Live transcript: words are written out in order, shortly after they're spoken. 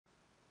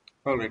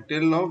Alright,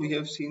 till now we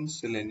have seen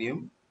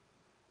Selenium.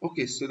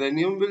 Okay,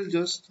 Selenium will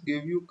just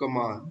give you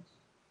commands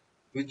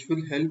which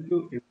will help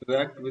you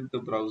interact with the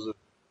browser.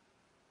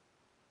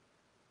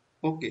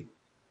 Okay,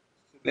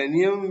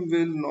 Selenium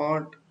will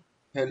not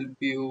help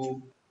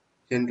you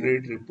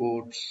generate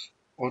reports,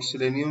 or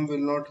Selenium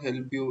will not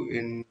help you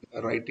in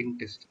writing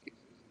test cases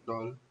and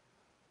all.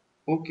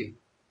 Okay,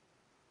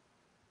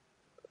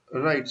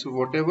 right. So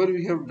whatever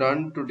we have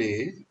done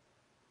today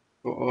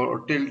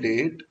or till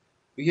date,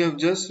 we have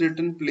just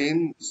written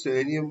plain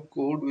Selenium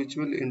code which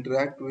will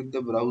interact with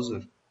the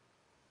browser.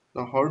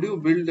 Now, how do you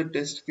build the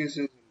test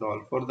cases and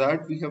all? For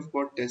that, we have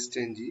got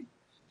TestNg.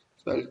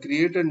 So I'll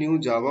create a new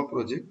Java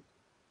project.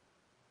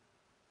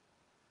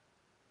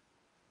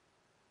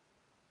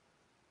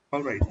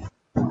 All right,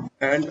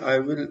 and I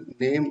will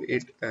name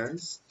it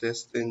as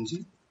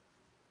TestNg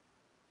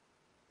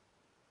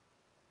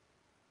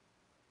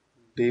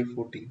day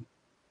 14.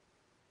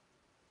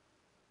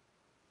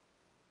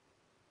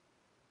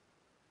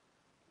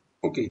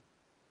 Okay.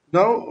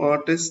 Now,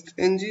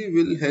 TestNg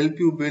will help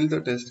you build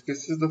the test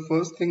cases. The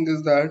first thing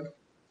is that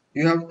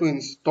you have to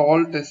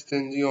install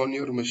TestNg on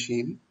your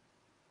machine.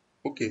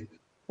 Okay.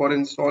 For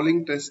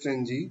installing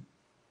TestNg,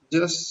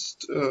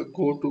 just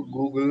go to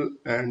Google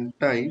and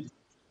type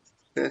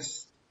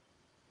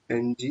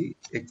TestNg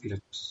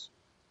Eclipse.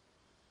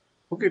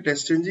 Okay,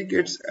 TestNg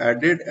gets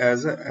added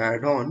as an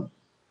add-on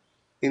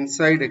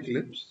inside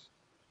Eclipse.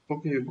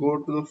 Okay, you go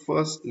to the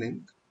first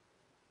link.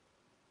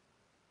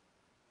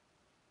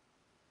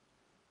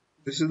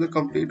 This is the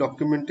complete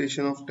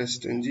documentation of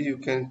TestNg. You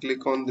can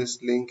click on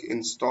this link,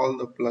 install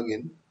the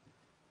plugin,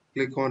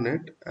 click on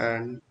it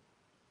and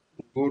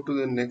go to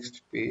the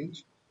next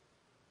page.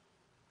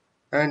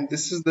 And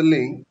this is the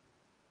link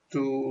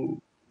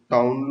to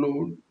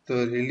download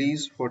the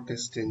release for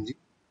TestNg.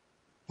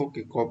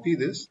 Okay, copy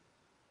this.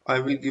 I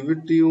will give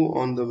it to you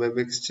on the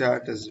WebEx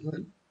chat as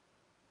well.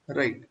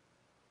 Right.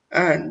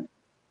 And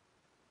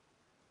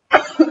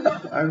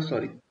I'm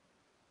sorry.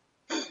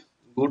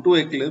 Go to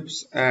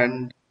Eclipse,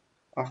 and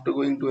after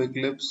going to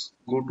Eclipse,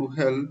 go to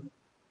help,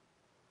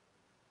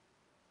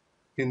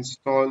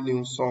 install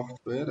new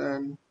software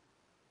and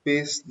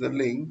paste the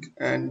link,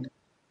 and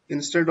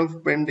instead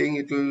of pending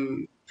it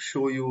will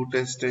show you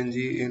TestNg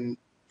in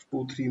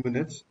 2-3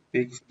 minutes.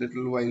 Takes a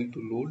little while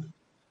to load.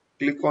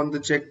 Click on the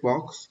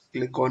checkbox,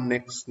 click on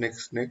next.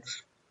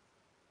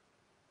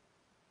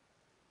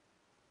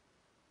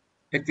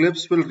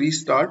 Eclipse will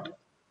restart,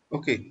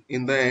 okay,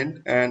 in the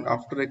end. And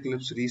after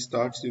Eclipse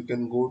restarts, you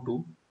can go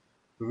to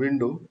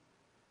Window,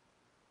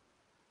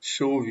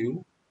 Show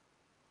View,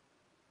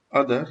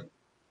 Other,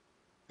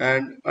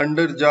 and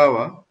under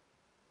Java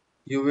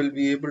you will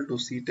be able to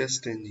see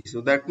TestNg.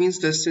 So that means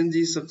TestNg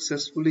is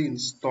successfully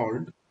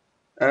installed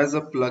as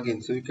a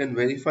plugin. So you can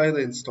verify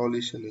the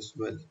installation as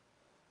well.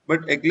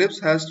 But Eclipse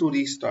has to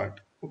restart.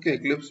 Okay,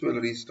 Eclipse will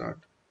restart.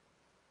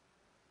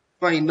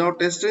 Fine. Now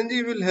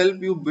TestNg will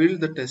help you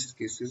build the test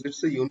cases.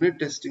 It's a unit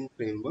testing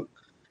framework.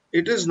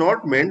 It is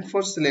not meant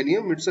for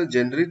Selenium. It's a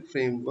generic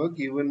framework.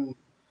 Even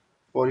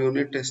for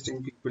unit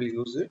testing, people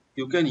use it.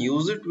 You can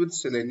use it with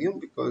Selenium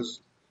because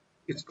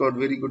it's got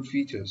very good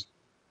features.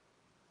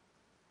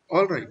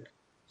 Alright,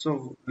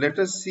 so let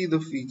us see the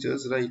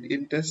features. Right,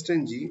 in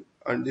TestNg,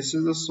 and this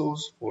is the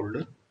source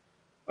folder.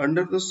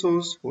 Under the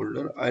source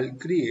folder, I'll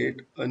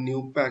create a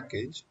new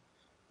package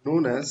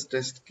known as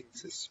test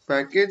cases.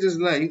 Package is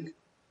like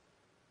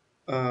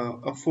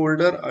a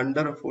folder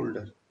under a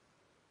folder.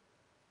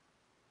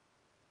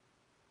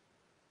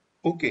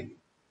 Okay,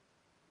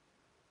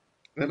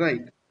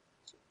 right.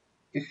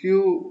 If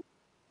you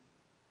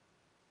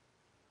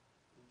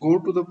go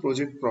to the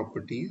project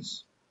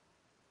properties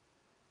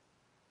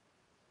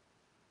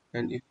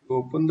and if you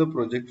open the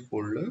project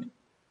folder,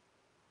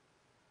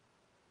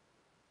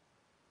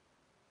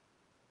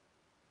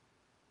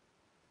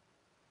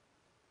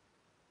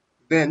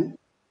 then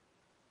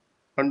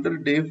under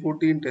day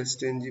 14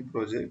 TestNg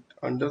project,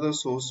 under the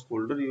source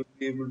folder, you will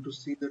be able to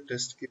see the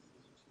test cases.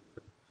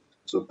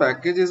 So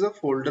package is a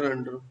folder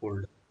under a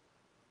folder.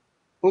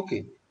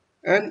 Okay,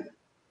 and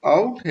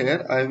out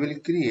here I will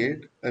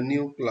create a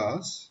new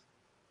class.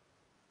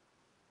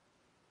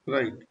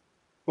 Right.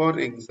 For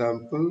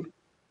example,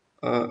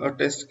 a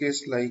test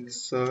case like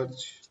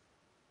search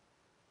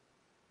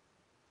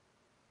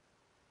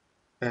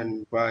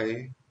and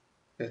by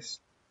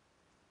test.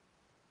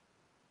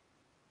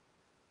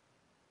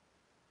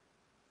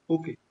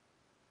 Okay,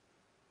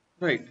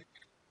 right.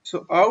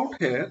 So out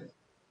here,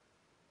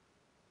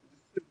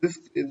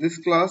 this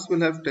class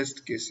will have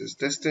test cases,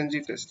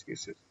 TestNg test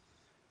cases.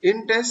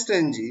 In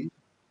TestNg,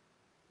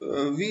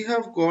 we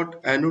have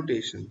got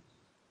annotations.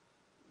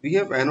 We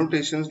have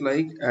annotations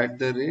like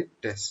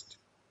 @test.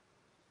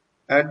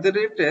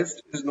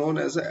 @test is known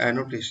as an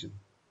annotation.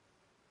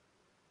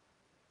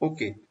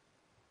 Okay,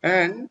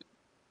 and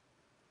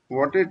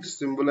what it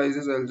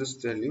symbolizes, I'll just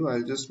tell you.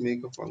 I'll just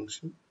make a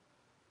function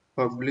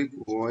public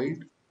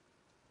void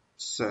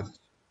search.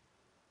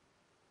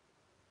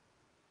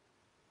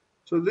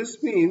 So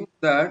this means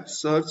that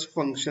search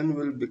function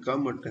will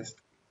become a test.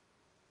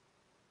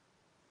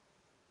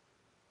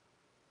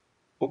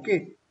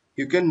 Okay,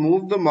 you can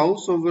move the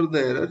mouse over the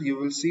error. You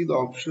will see the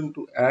option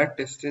to add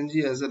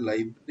TestNg as a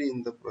library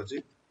in the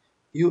project.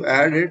 You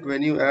add it.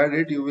 When you add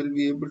it, you will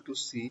be able to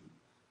see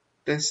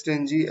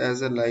TestNg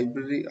as a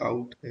library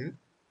out here.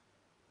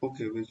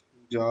 Okay, with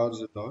jars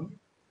and all.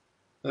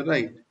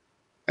 Right.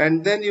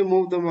 And then you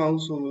move the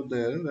mouse over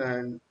there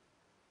and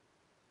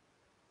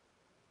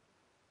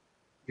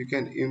you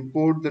can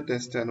import the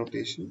test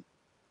annotation.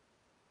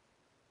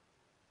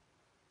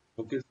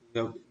 Okay, so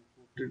you have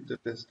imported the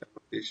test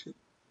annotation.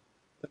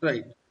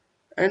 Right.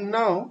 And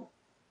now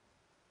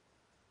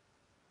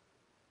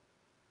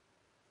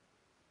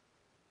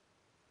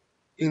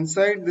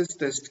inside this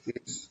test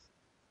case,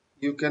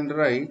 you can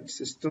write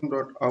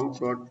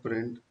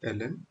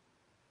system.out.println.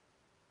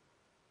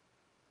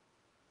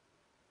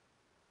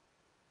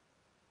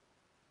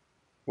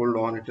 Hold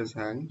on, it is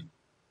hanged.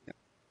 Yeah.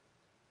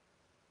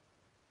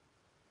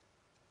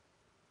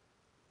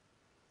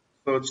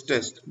 Search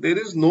test. There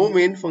is no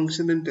main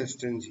function in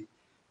TestNg.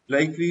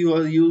 Like we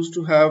were used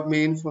to have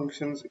main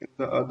functions in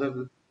the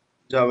other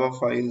Java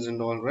files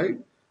and all, right?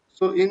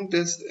 So in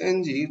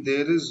TestNg,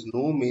 there is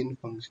no main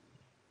function.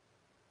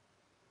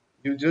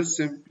 You just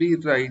simply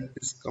write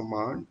this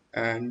command,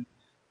 and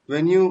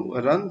when you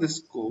run this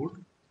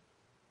code,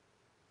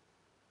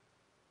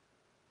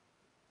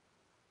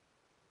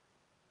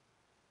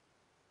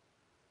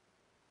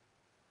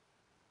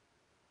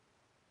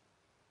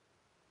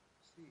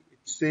 it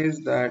says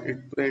that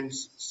it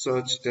prints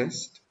search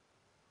test,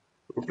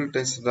 total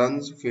test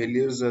runs,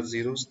 failures are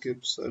 0,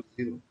 skips are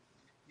 0.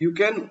 You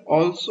can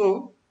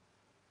also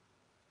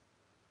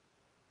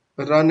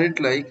run it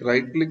like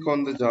right click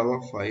on the Java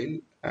file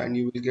and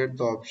you will get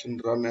the option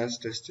run as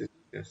tested.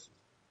 Yes.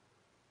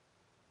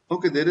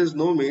 Okay, there is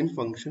no main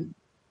function.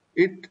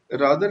 It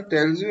rather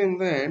tells you in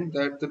the end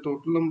that the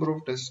total number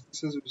of test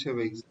cases which have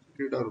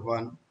executed are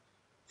 1,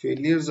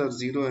 failures are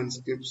 0 and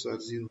skips are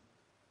 0.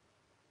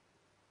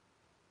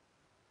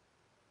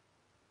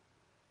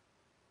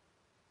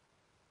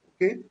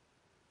 Okay,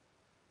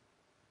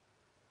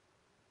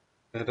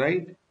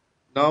 right.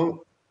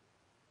 Now,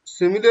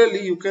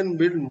 similarly, you can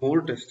build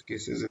more test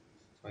cases in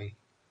this file.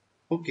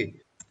 Okay,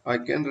 I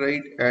can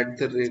write at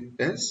the rate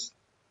test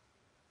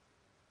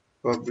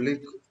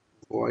public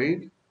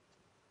void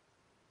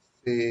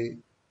say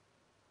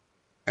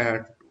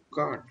add to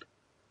cart.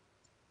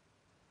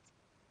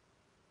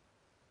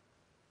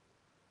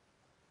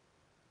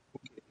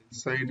 Okay,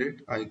 inside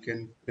it, I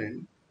can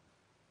print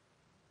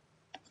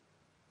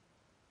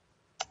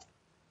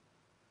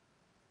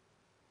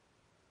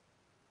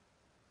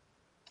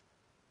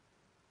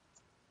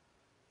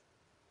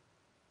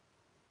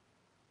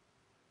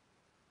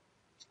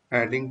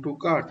adding to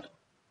cart.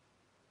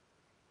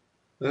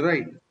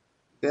 Right.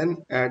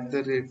 Then at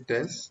the rate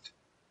test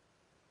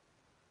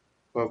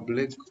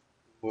public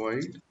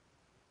void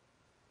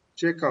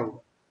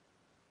checkout.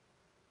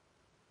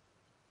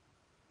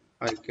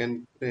 I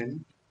can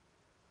print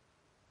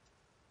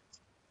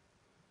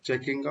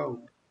checking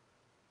out.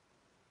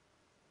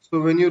 So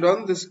when you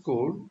run this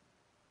code,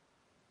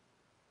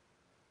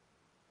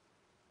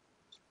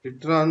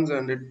 it runs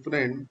and it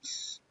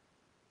prints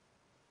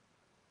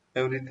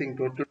everything.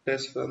 Total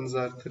test runs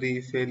are 3,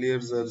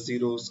 failures are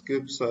 0,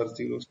 skips are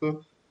 0.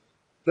 So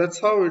that's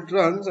how it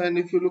runs. And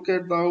if you look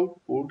at the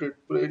output,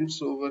 it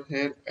prints over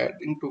here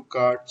adding to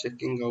cart,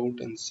 checking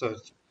out, and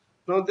search.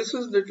 Now this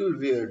is little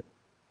weird.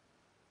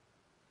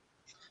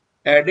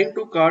 Adding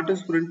to cart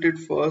is printed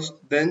first,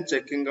 then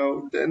checking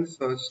out, then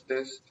search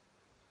test.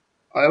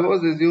 I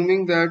was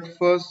assuming that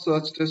first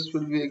search test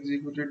will be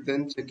executed,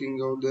 then checking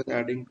out, then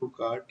adding to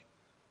cart.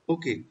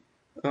 Okay.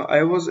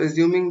 I was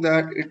assuming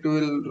that it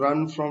will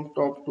run from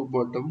top to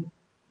bottom,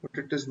 but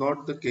it is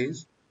not the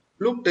case.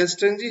 Look,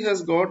 TestNg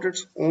has got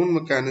its own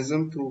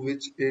mechanism through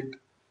which it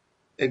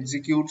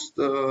executes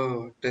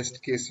the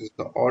test cases,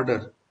 the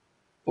order.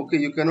 Okay,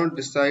 you cannot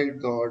decide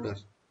the order.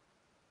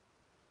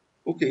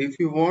 Okay, if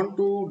you want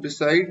to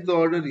decide the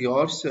order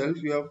yourself,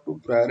 you have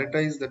to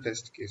prioritize the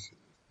test cases.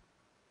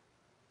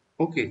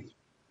 Okay,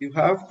 you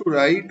have to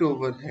write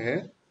over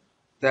here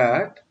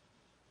that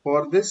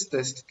for this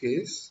test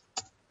case,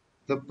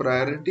 the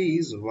priority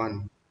is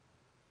 1.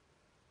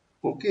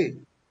 Okay,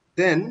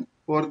 then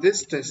for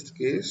this test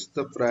case,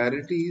 the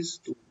priority is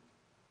 2.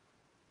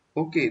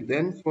 Okay,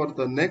 then for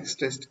the next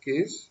test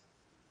case,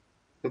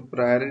 the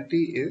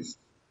priority is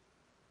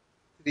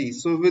 3.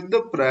 So with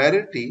the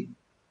priority,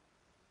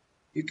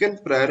 you can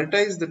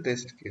prioritize the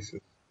test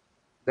cases.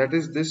 That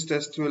is, this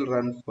test will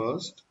run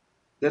first,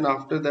 then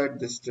after that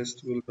this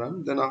test will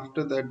run, then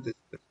after that this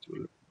test will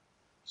run.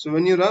 So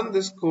when you run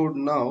this code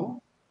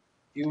now,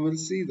 you will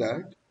see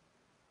that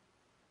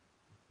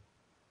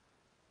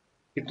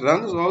it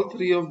runs all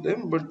 3 of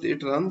them, but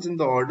it runs in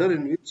the order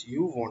in which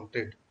you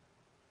wanted.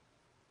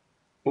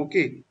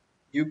 Okay,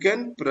 you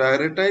can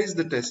prioritize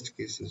the test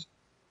cases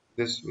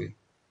this way.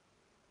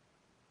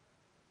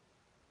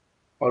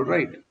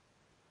 Alright,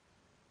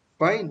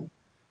 fine.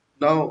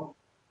 Now,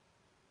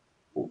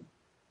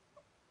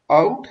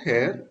 out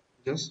here,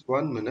 just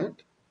 1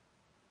 minute.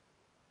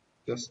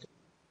 Just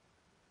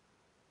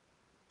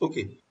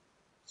okay.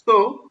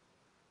 So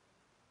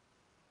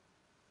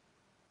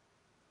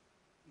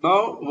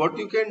now what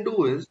you can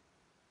do is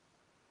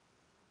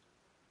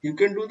you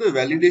can do the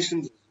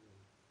validations.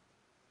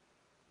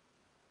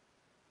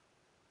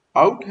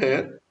 Out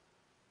here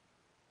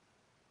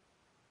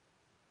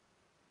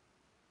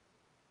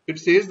it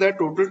says that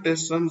total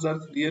test runs are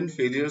 3 and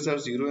failures are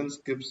 0 and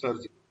skips are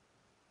 0.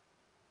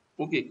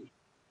 Okay.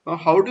 Now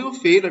how do you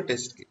fail a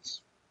test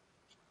case?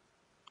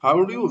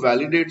 How do you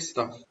validate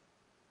stuff?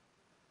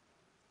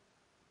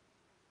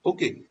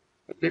 Okay.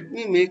 Let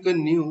me make a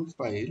new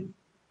file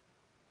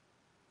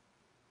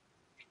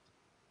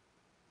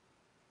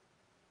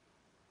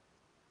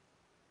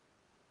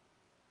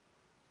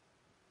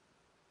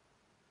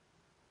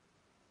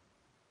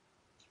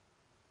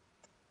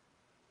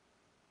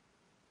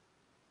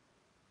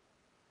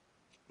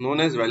known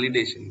as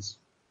validations.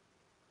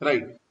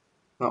 Right.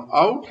 Now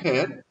out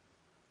here,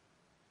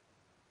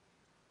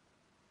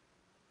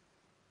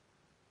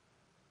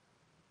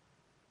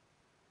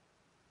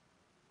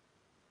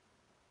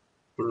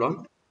 hold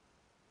on.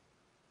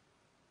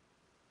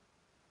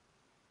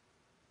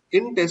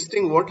 In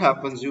testing, what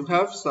happens? You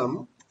have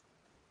some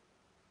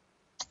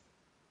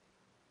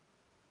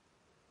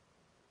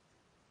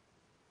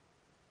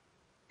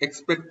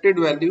expected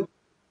value.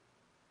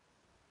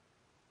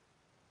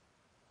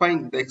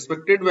 Fine. The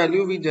expected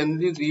value we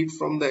generally read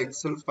from the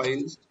Excel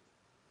files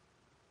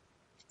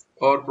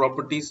or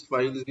properties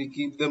files. We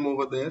keep them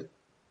over there.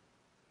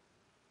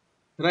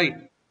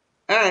 Right.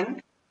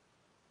 And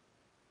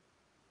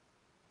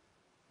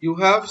you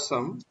have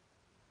some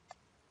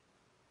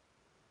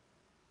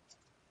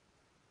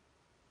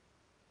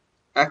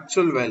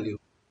actual value.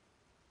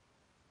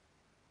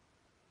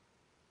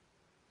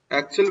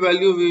 Actual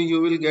value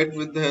you will get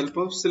with the help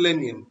of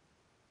Selenium.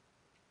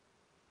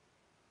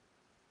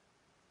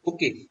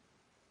 Okay.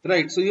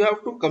 Right. So you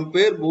have to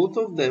compare both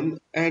of them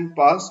and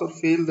pass or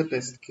fail the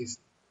test case.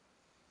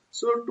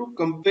 So to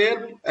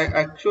compare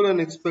actual and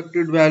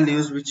expected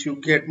values which you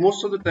get,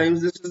 most of the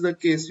times this is the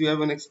case, you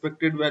have an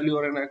expected value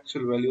or an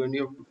actual value and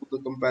you have to do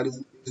the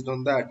comparison based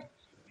on that.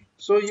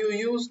 So you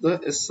use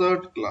the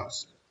assert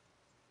class.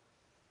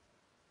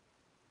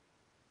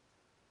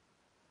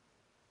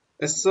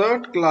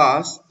 Assert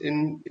class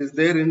is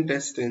there in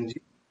TestNg.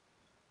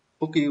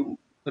 Okay,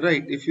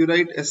 right. If you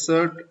write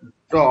assert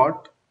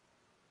dot,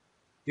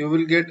 you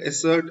will get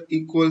assert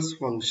equals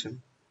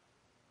function.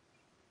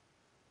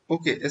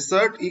 Okay,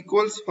 assert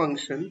equals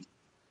function.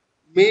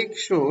 Make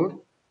sure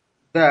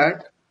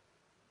that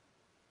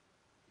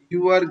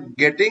you are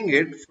getting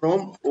it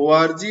from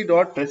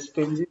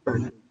org.testng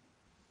package.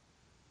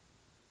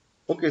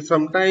 Okay,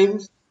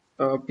 sometimes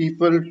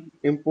people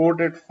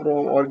import it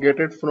from or get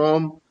it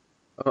from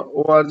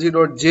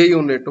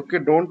org.junit. Okay,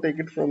 don't take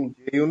it from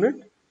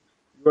junit.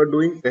 You are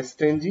doing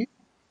testng,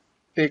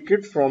 take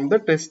it from the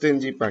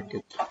testng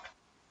package.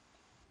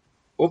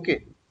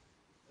 Okay,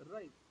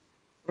 right.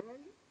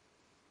 And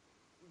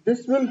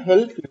this will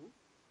help you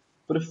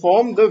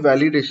perform the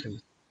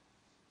validation.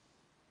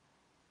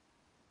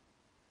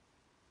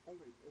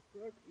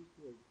 Alright,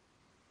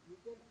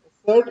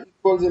 assert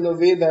equals in a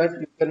way that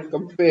you can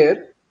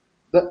compare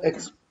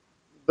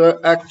the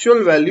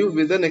actual value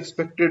with an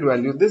expected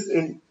value. This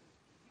in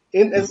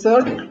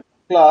assert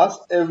class,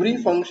 every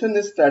function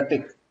is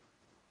static.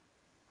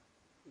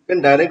 You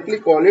can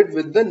directly call it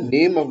with the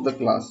name of the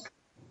class.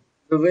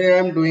 The way I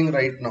am doing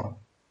right now.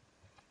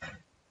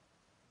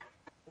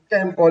 Okay, I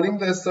am calling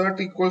the assert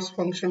equals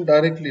function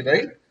directly,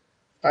 right?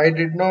 I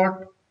did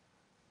not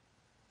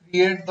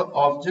create the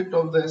object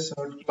of the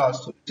assert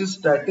class. So it is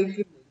static in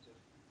nature.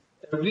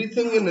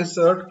 Everything in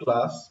assert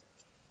class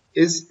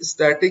is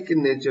static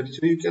in nature.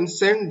 So you can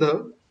send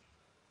the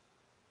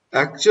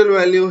actual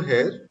value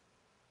here,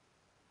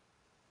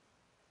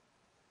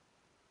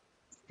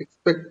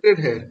 expected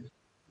here.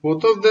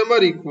 Both of them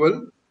are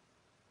equal.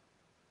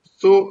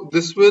 So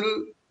this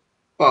will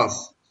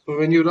pass. So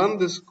when you run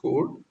this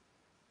code,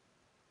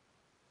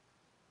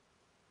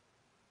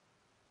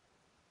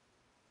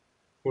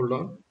 hold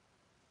on,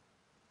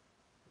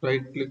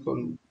 right click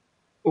on,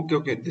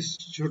 okay, this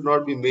should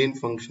not be main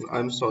function.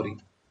 I'm sorry.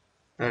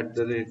 At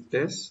the rate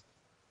test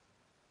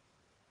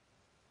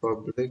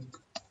public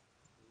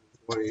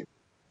void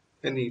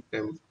any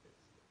temp.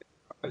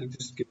 I'll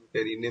just give it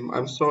any name.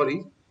 I'm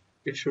sorry.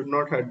 It should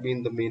not have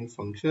been the main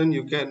function.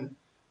 You can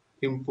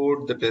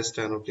import the test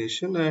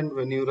annotation and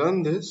when you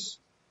run this,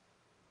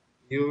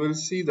 you will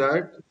see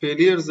that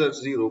failures are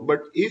 0.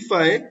 But if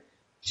I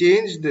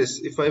change this,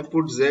 if I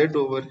put Z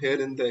over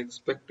here in the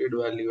expected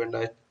value and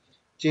I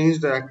change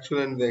the actual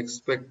and the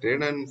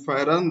expected and if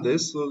I run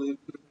this, so it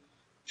will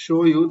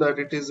show you that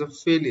it is a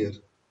failure.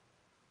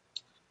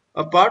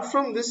 Apart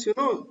from this,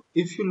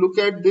 if you look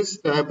at this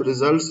tab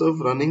results of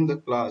running the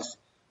class,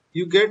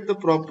 you get the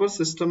proper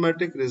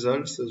systematic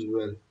results as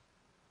well.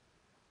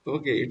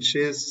 Okay, it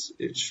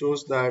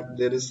shows that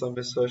there is some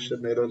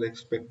assertion error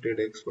expected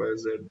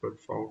XYZ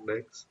but found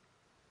X.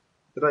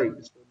 Right.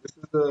 So this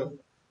is the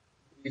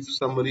brief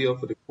summary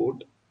of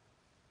report.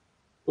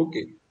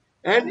 Okay.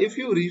 And if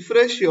you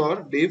refresh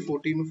your day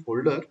 14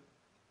 folder,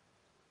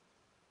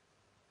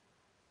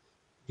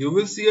 you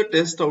will see a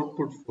test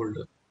output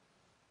folder.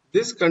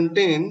 This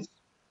contains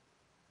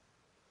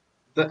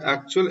the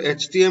actual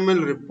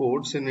HTML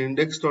reports in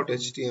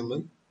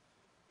index.html.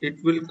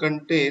 It will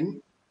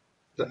contain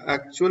the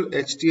actual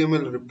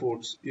HTML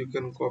reports. You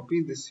can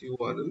copy this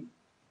URL,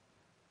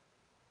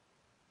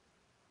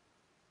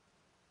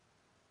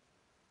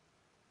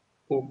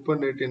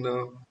 open it in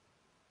a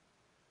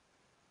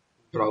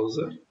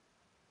browser.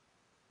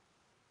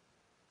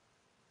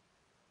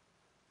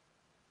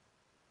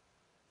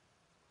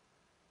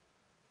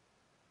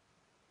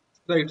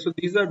 Right, so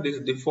these are the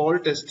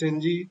default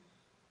Testng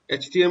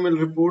HTML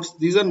reports.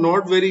 These are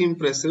not very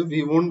impressive.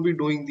 We won't be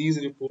doing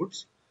these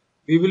reports.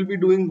 We will be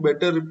doing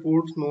better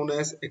reports known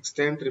as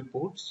extent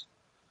reports.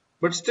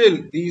 But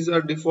still, these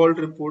are default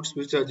reports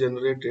which are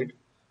generated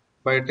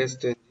by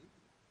Testng.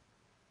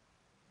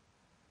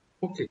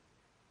 Okay.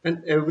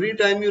 And every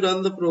time you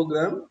run the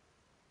program,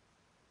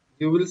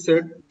 you will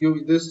set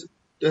this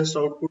test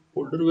output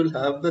folder will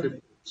have the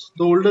reports.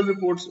 The older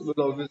reports will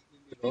obviously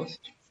be lost.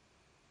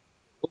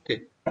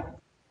 Okay.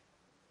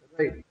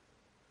 Right.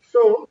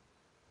 So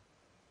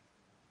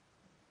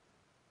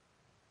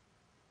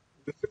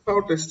this is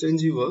how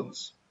Testng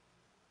works.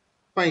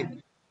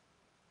 Fine.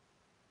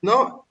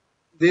 Now,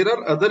 there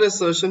are other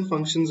assertion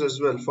functions as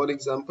well. For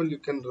example, you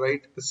can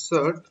write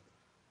assert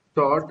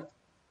dot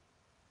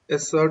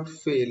assert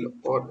fail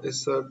or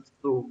assert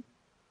true.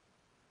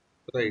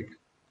 Right.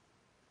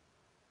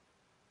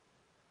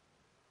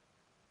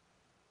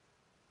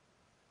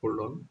 Hold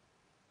on.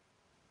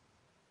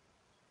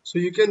 So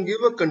you can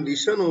give a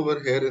condition over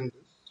here in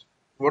this.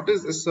 What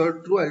is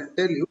assert true? I'll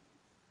tell you.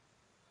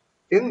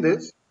 In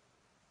this,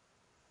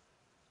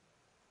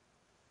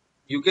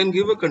 you can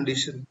give a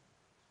condition.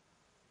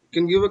 You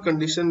can give a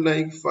condition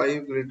like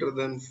 5 greater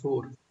than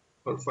 4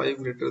 or 5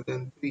 greater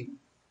than 3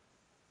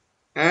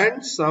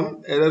 and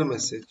some error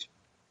message.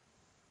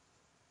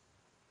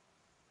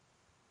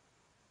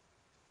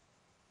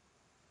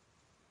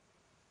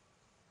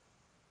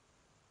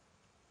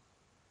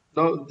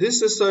 Now,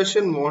 this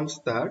assertion wants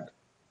that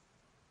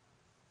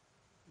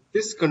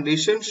this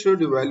condition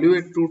should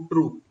evaluate to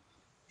true.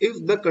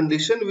 If the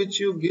condition which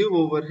you give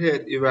over here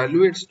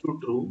evaluates to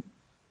true,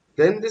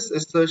 then this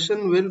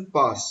assertion will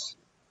pass.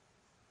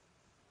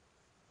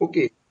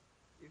 Okay,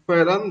 if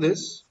I run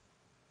this,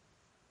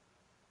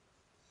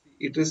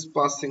 it is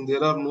passing,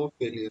 there are no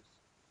failures.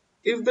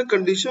 If the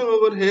condition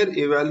over here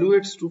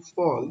evaluates to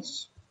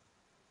false,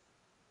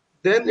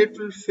 then it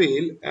will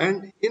fail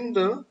and in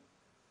the,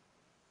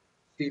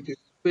 it is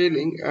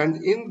failing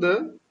and in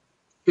the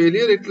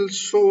failure it will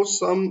show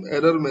some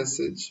error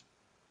message.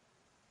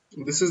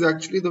 This is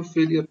actually the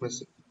failure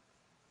message.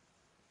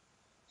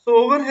 So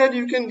over here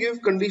you can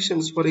give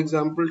conditions, for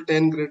example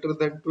 10 greater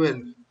than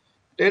 12.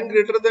 10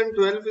 greater than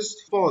 12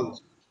 is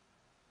false.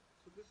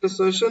 So this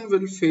assertion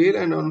will fail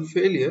and on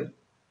failure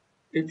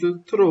it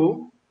will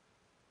throw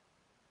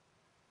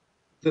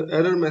the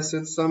error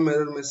message, some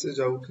error message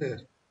out here.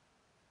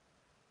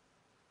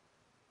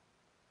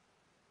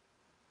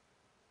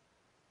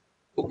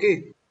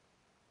 Okay,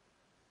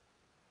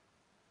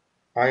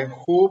 I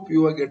hope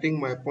you are getting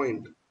my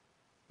point.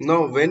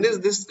 Now when is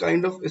this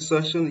kind of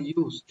assertion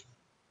used?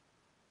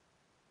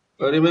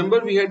 Remember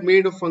we had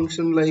made a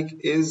function like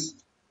is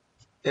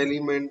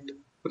element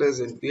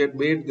present. We had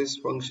made this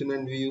function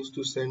and we used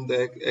to send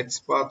the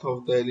XPath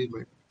of the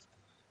element.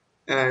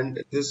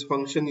 And this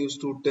function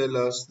used to tell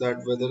us that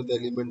whether the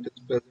element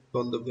is present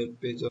on the web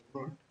page or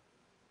not.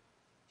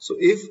 So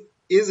if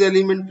is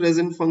element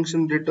present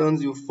function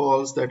returns you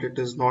false, that it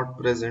is not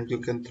present, you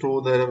can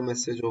throw the error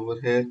message over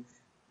here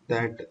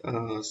that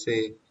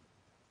say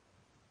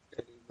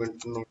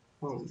element not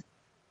found.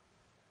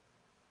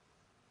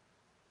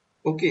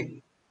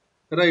 Okay,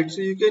 right,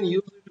 so you can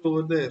use it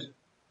over there.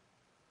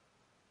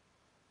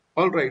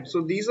 Alright,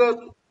 so these are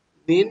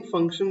main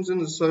functions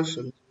in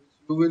assertions which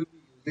you will be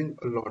using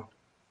a lot.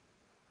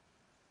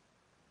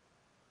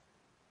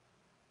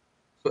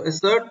 So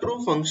assert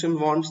true function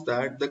wants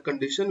that the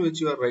condition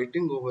which you are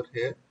writing over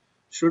here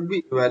should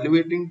be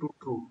evaluating to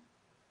true.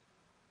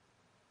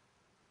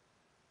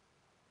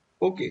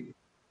 Okay,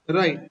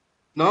 right.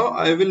 Now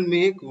I will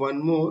make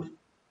one more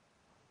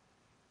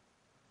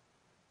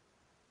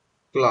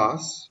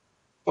class,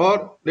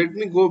 or let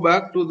me go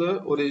back to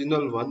the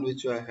original one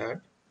which I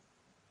had.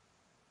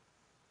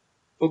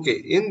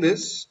 Okay, in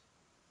this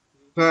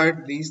you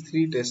had these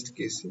three test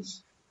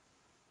cases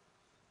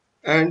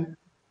and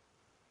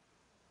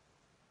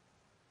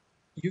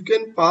you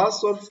can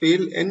pass or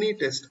fail any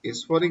test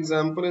case. For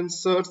example, in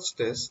search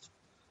test,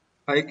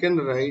 I can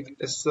write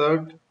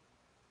assert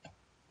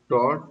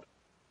dot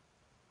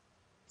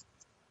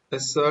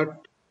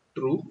assert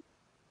true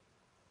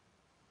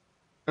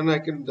and I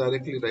can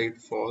directly write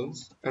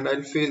false and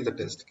I'll fail the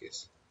test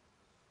case.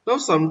 Now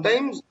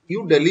sometimes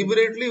you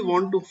deliberately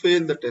want to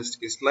fail the test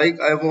case, like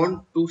I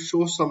want to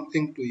show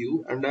something to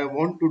you and I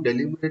want to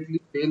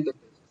deliberately fail the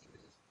test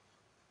case.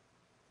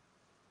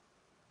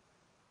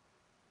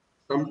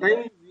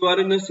 Sometimes you are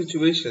in a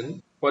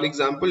situation, for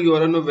example you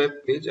are on a web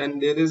page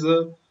and there is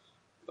a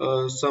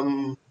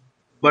some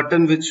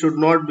button which should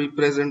not be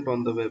present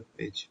on the web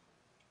page.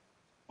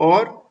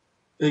 Or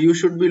you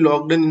should be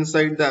logged in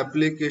inside the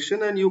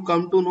application and you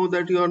come to know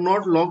that you are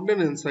not logged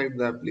in inside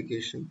the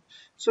application.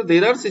 So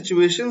there are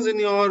situations in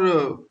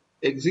your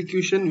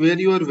execution where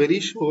you are very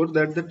sure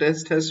that the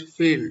test has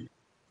failed.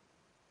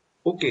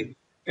 Okay,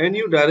 and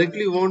you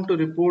directly want to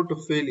report a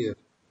failure.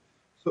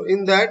 So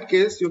in that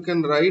case, you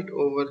can write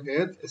over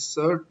here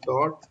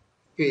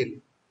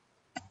assert.fail.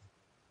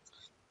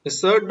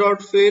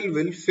 Assert.fail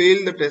will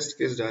fail the test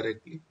case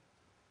directly.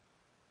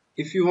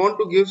 If you want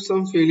to give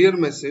some failure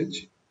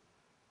message,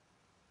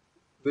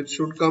 which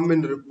should come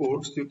in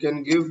reports, you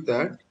can give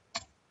that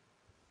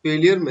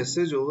failure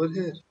message over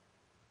here.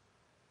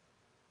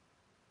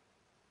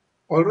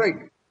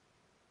 Alright.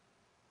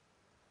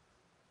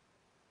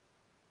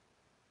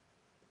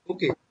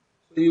 Okay.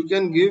 So you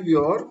can give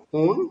your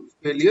own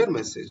failure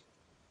message.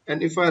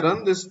 And if I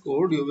run this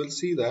code, you will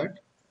see that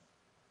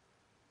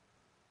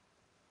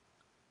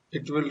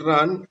it will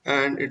run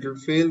and it will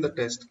fail the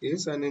test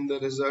case, and in the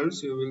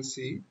results you will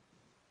see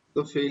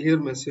the failure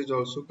message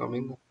also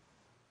coming up.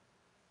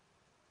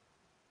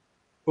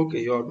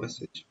 Okay, your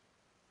message.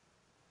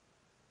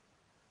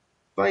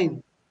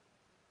 Fine.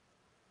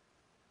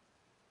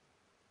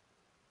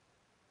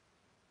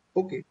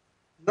 Okay.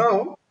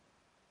 Now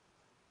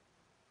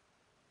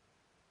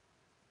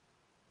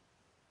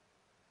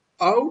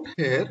out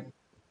here,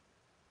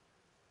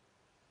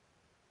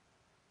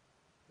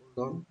 hold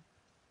on.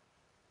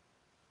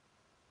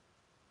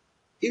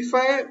 If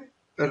I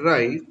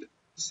write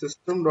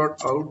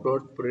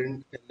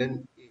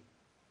system.out.println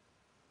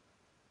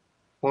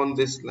on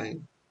this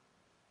line,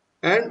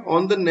 and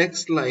on the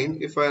next line,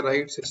 if I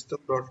write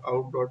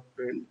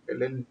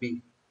system.out.println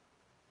b,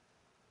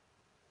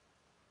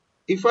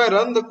 if I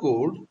run the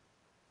code,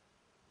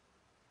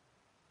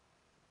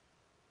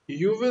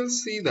 you will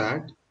see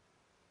that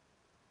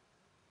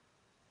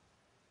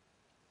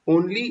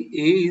only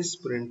A is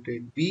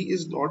printed, B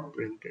is not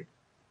printed.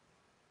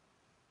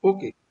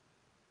 Okay.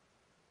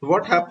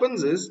 What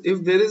happens is,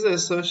 if there is an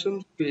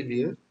assertion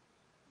failure,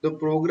 the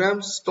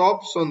program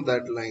stops on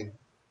that line.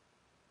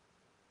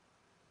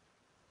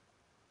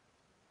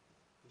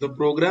 The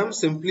program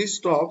simply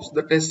stops,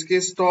 the test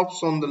case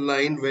stops on the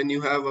line when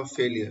you have a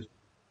failure.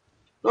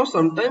 Now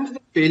sometimes the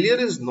failure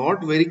is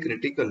not very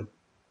critical.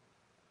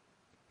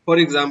 For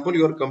example,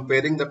 you are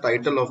comparing the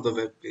title of the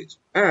web page,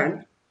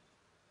 and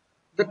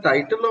the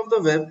title of the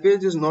web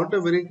page is not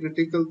a very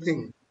critical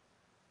thing.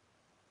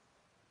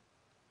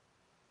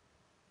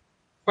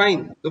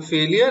 Fine, the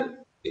failure,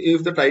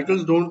 if the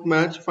titles don't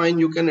match, fine,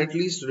 you can at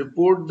least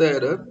report the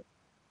error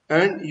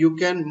and you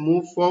can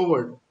move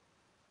forward.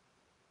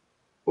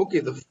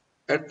 Okay,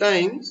 at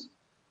times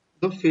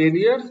the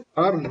failures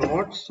are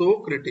not so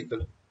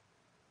critical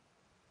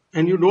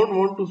and you don't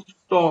want to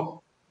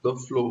stop the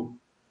flow.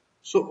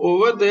 So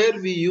over there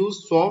we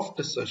use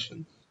soft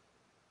assertions.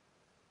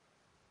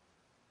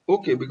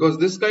 Okay, because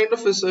this kind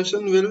of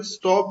assertion will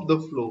stop the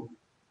flow.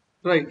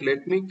 Right,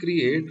 let me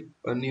create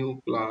a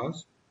new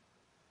class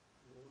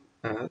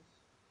as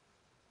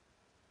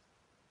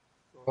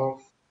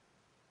soft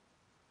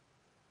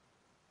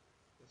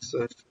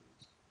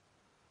assertions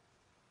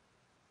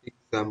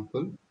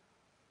example,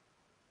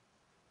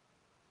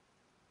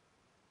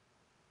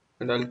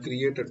 and I'll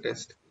create a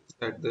test case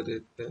at the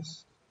rate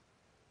test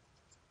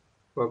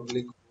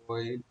public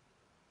void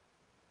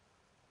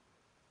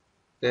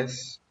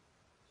test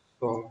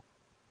soft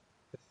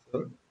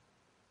assert,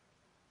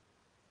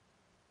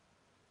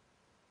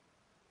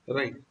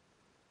 right,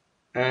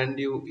 and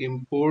you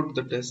import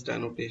the test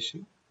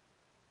annotation.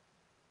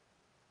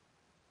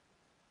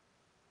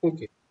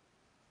 Okay,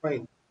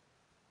 fine.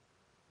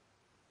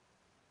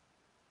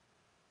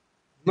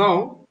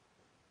 Now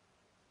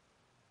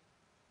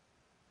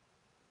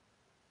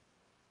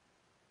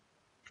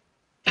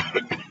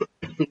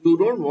you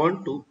don't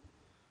want to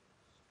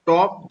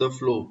stop the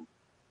flow.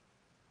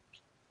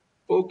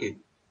 Okay,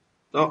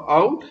 now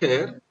out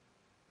here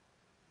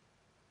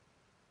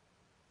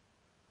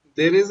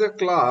there is a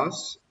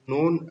class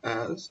known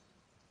as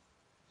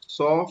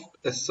soft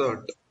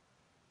assert.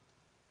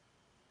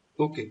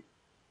 Okay,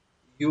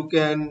 you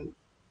can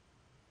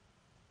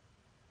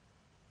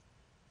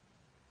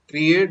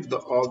create the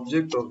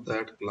object of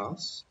that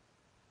class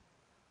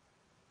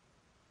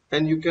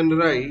and you can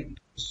write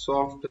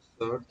soft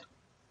assert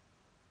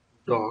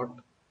dot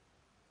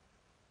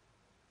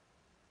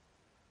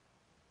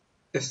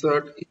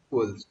assert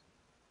equals,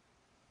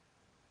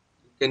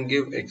 you can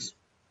give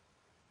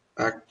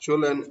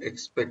actual and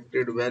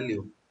expected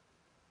value.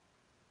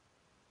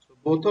 So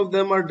both of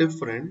them are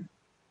different,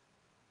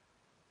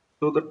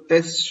 so the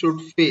test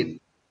should fail.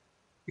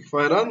 If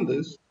I run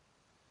this,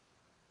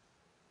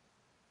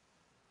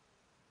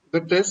 the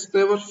test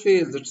never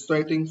fails, it's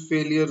writing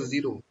failure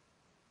 0.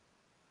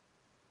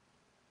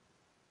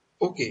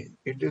 Okay,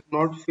 it is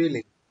not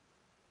failing.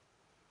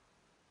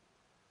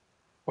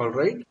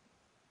 Alright,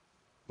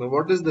 now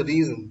what is the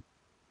reason?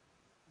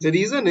 The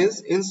reason is,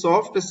 in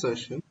soft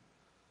assertion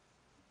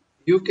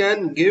you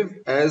can give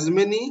as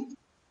many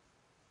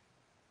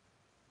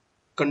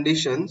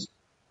conditions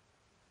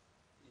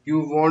you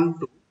want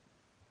to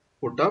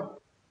put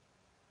up,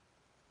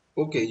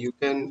 okay, you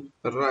can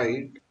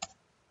write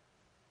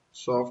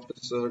soft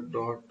assert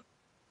dot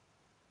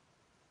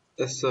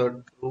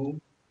assert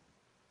true.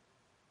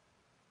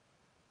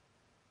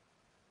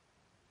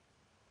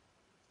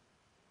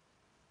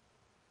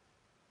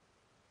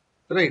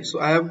 Right, so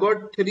I have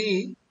got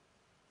three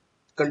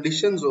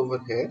conditions over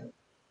here,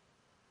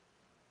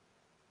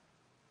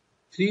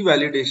 three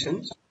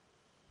validations.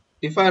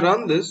 If I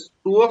run this,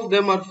 two of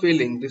them are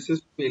failing. This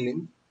is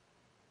failing,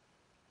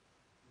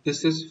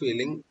 this is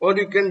failing, or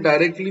you can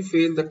directly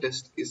fail the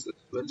test case as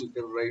well. You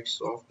can write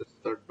soft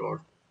assert dot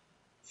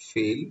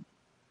fail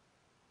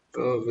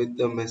with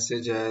the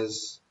message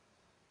as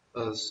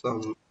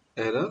some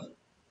error.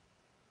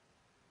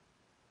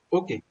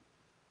 Okay,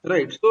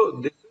 right.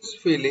 So this is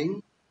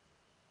failing,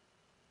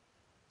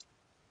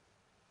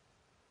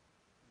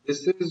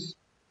 this is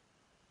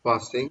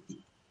passing.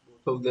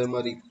 Both of them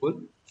are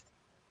equal.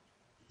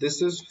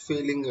 This is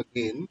failing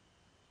again,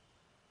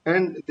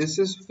 and this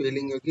is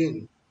failing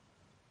again.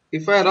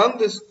 If I run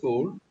this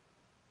code,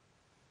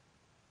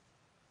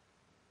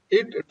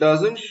 it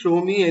doesn't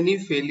show me any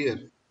failure.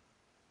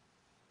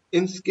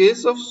 In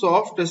case of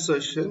soft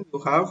assertion, you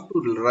have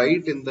to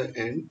write in the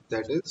end,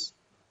 that is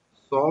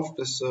soft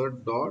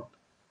assert dot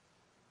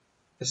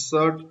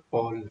assert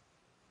all.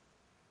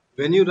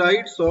 When you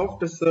write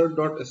soft assert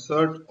dot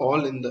assert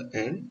all in the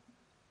end,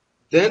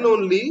 then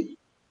only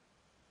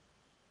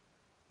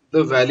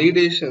the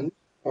validation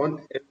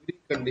on every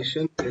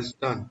condition is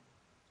done.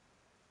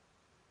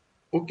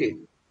 Okay,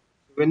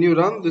 when you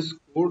run this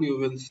code, you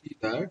will see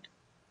that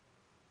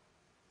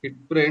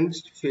it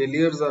prints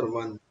failures are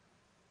 1.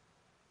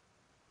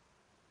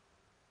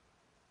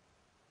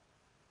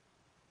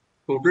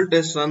 Total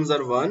test runs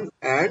are 1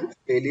 and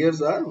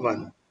failures are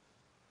 1.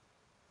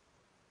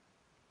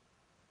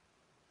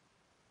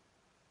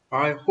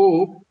 I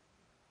hope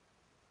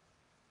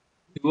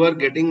you are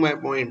getting my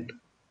point.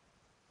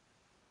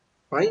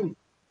 Fine.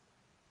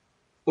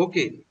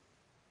 Okay.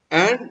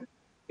 And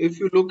if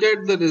you look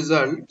at the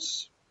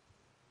results,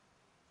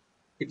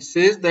 it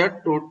says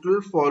that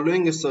total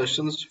following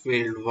assertions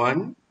failed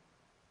 1,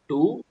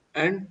 2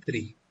 and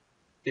 3.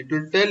 It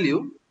will tell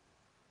you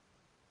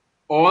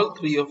all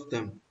three of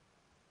them.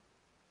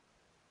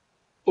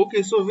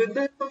 Okay, so with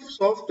that of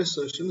soft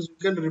assertions, you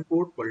can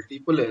report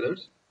multiple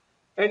errors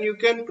and you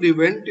can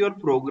prevent your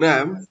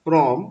program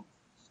from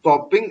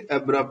stopping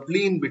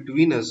abruptly in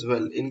between as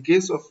well. In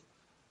case of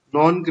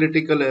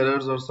non-critical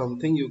errors or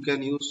something, you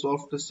can use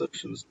soft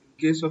assertions.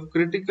 In case of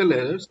critical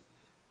errors,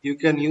 you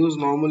can use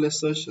normal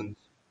assertions.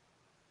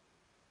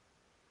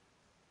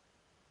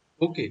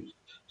 Okay,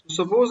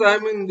 so suppose I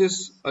am in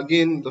this,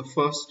 again the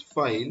first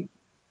file,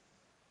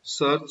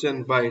 search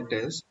and by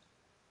test.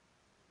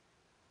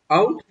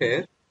 Out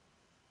here,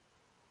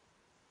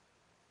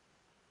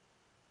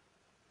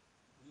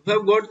 you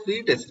have got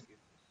three test cases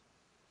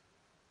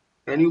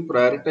and you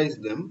prioritize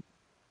them.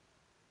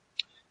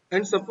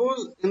 And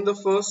suppose in the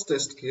first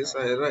test case,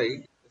 I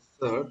write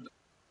assert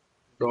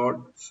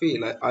dot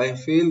fail. I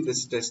fail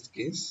this test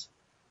case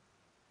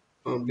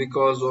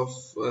because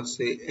of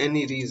say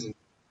any reason.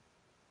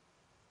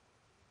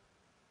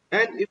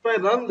 And if I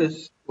run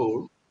this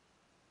code,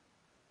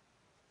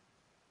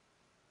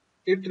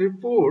 it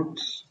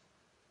reports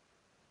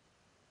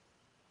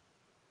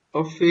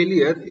a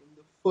failure in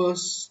the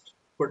first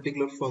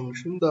particular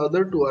function. The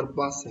other two are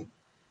passing.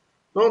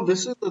 Now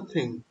this is the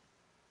thing.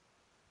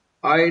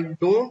 I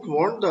don't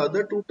want the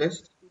other two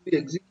tests to be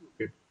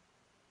executed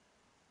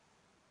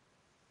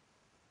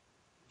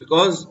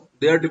because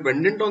they are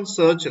dependent on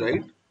search,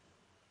 right?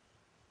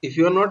 If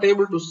you are not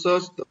able to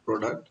search the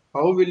product,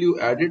 how will you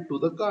add it to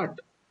the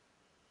cart?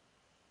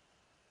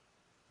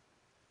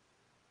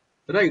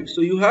 Right,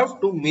 so you have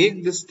to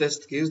make this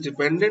test case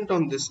dependent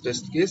on this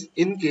test case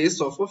in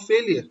case of a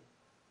failure.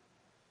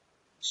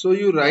 So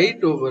you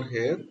write over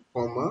here,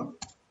 comma,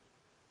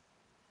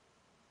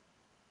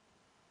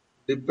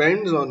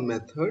 depends on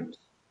methods,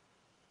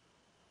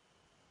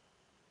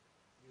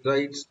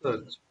 write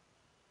search.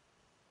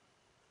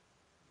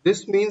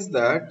 This means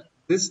that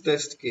this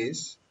test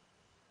case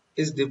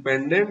is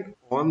dependent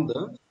on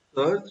the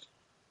search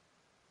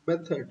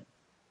method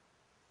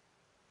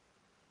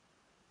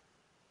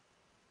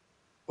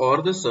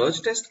or the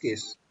search test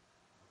case.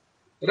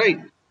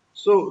 Right,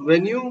 so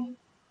when you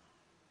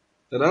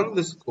run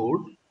this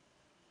code,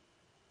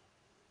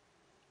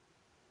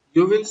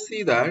 you will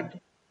see that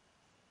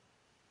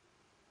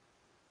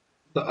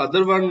the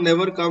other one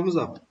never comes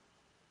up.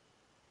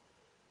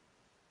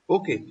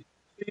 Okay,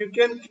 so you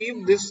can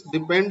keep this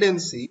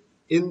dependency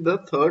in the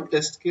third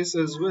test case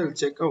as well.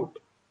 Checkout.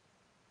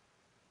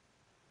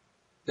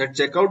 That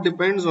checkout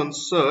depends on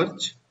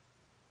search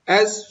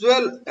as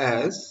well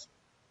as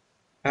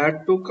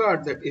add to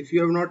cart. That if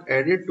you have not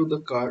added to the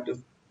cart, if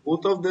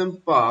both of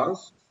them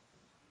pass,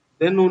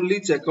 then only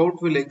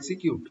checkout will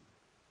execute.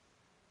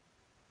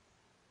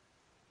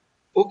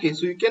 Okay,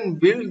 so you can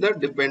build the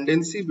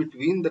dependency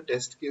between the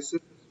test cases.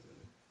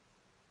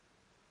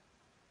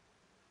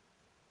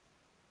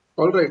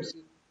 Alright,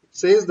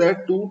 says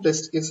that two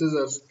test cases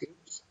are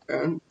skipped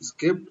and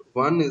skipped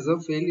one is a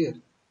failure.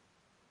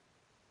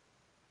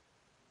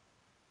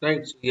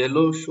 Right, so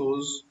yellow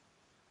shows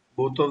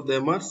both of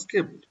them are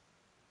skipped.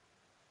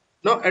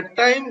 Now at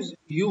times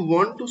you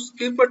want to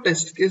skip a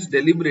test case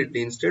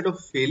deliberately. Instead of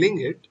failing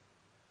it,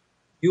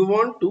 you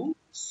want to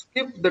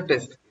skip the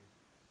test case.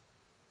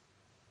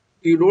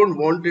 You don't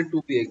want it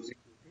to be executed.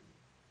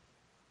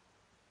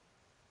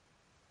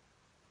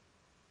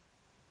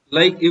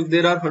 Like if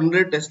there are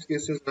 100 test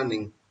cases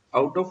running,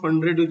 out of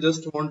 100 you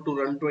just want to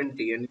run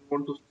 20 and you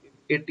want to skip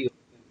 80 of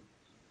them.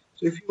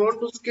 So if you want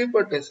to skip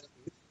a test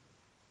case,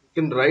 you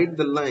can write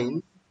the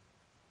line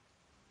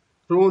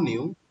throw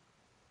new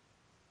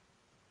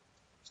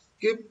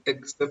skip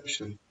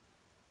exception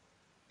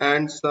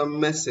and some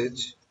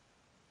message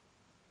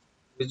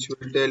which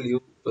will tell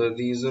you the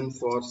reason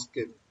for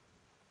skip.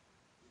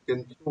 You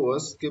can throw a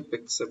skip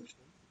exception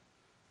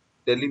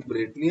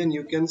deliberately and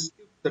you can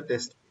skip the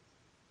test case.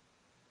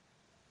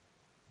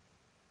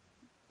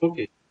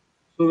 Okay,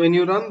 so when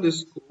you run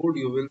this code,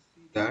 you will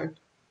see that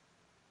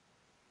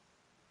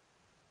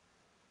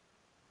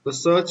the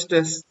search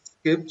test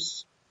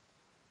skips,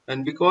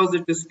 and because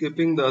it is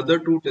skipping, the other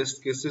two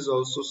test cases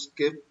also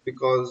skip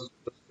because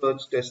the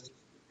search test is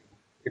skipping.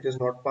 It is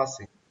not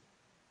passing.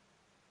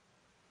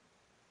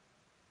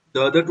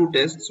 The other two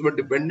tests were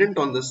dependent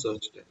on the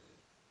search test.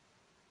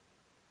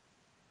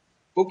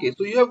 Okay,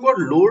 so you have got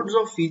loads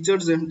of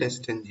features in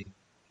TestNg.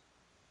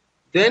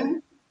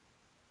 Then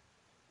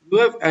you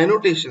have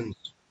annotations.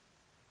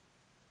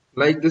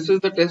 Like this is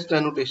the test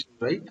annotation,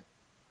 right?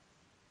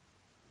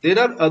 There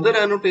are other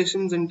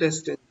annotations in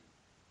TestNg.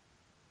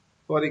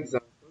 For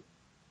example,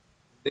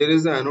 there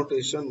is an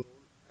annotation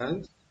known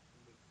as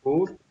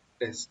before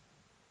test.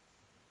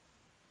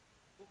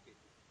 Okay.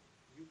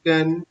 You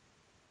can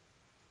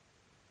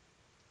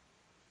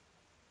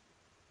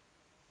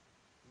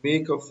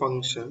make a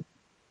function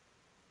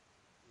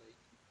like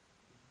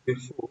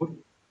before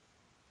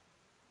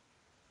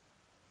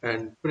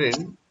and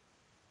print,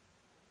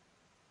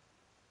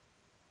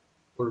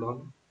 hold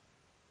on,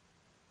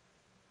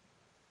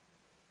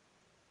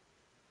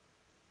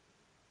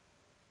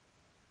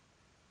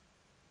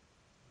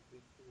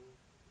 before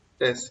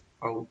test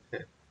out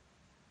here.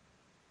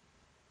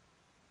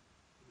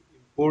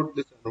 Import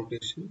this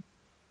annotation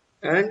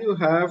and you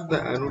have the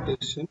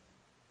annotation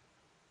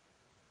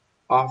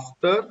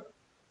after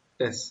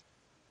test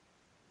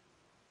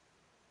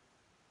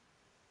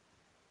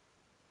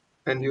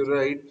and you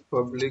write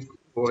public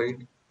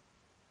void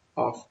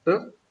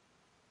after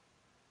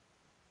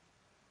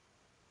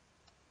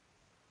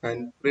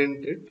and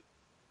print it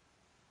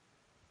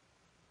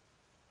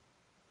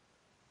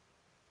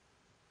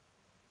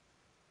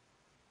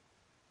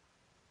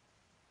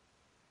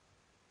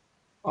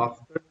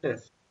after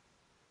test.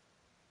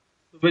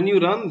 So when you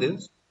run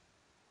this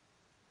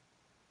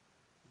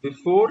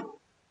before,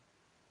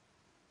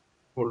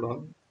 hold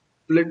on,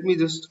 let me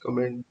just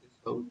comment this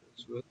out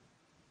as well.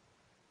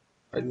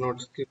 I'll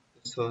not skip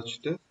the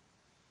search test.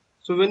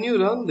 So when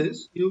you run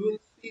this, you will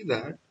see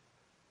that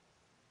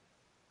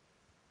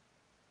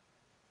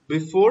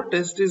before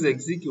test is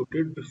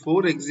executed,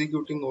 before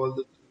executing all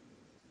the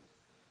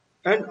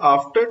three, and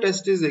after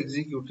test is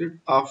executed,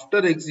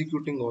 after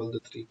executing all the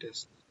three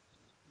tests.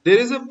 There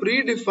is a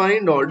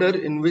predefined order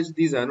in which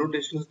these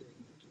annotations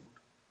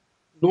execute.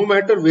 No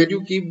matter where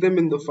you keep them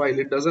in the file,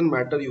 it doesn't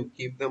matter you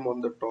keep them on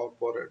the top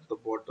or at the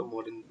bottom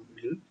or in the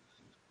middle.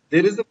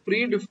 There is a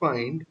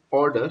predefined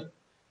order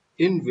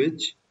in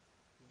which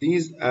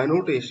these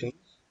annotations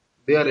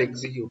they are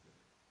executed.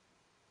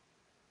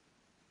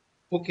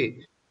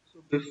 Okay,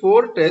 so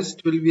before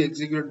test will be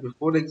executed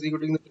before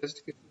executing the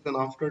test cases and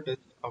after test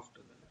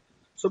after that.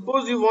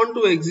 Suppose you want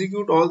to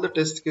execute all the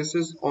test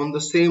cases on the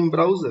same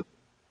browser.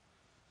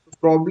 So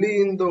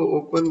probably in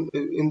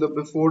the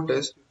before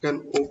test you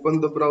can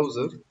open the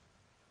browser,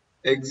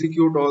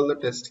 execute all the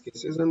test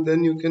cases and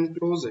then you can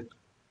close it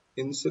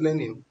in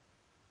Selenium.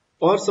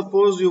 Or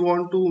suppose you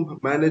want to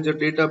manage a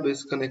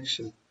database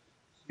connection,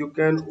 you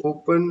can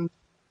open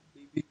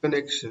DB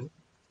connection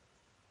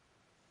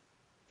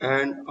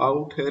and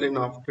out here in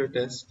after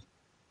test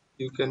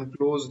you can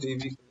close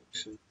DB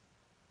connection.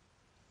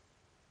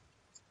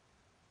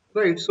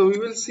 Right, so we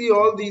will see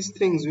all these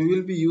things. We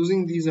will be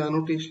using these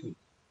annotations.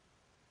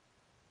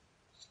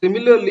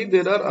 Similarly,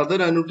 there are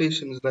other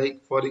annotations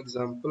like, for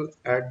example,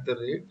 at the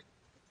rate,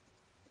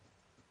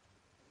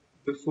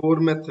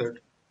 before method.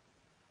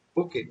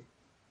 Okay,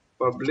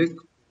 public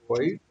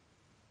void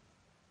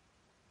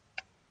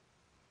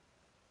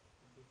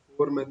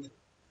before method.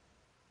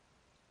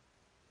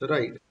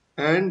 Right,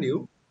 and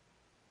you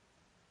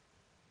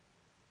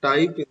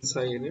type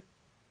inside it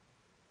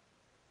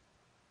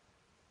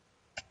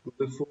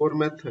before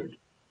method.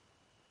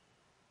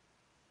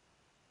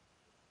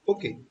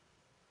 Okay,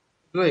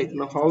 right.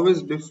 Now, how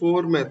is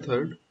before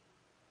method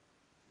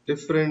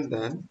different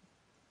than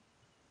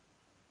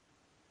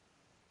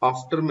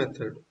after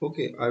method?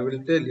 Okay, I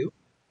will tell you.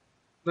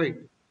 Right.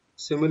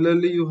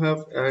 Similarly, you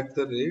have at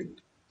the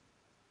rate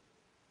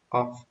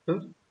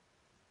after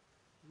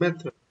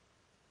method.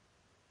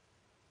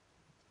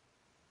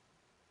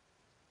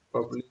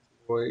 public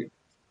void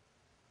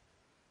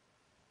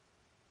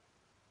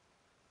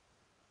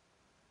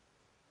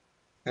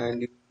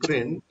and you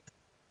print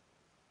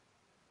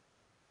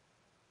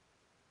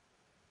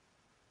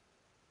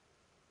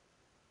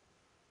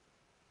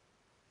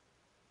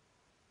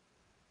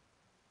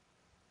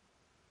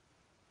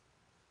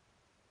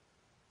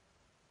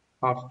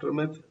after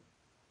method,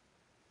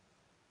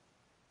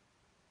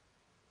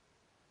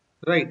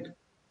 right?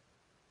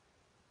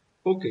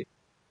 Okay,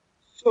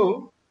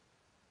 so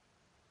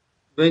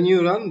when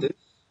you run this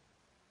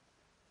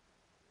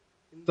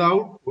in the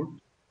output,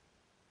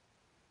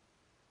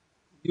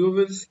 you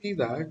will see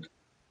that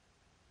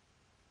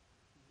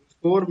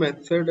before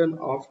method and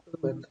after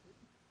method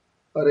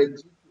are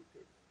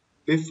executed.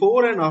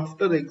 Before and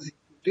after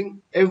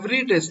executing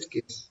every test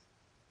case.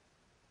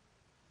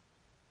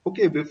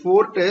 Okay,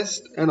 before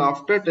test and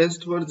after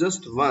test were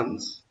just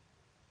once,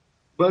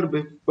 but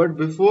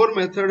before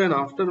method and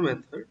after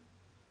method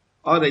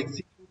are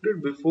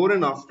executed before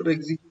and after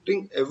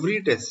executing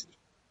every test.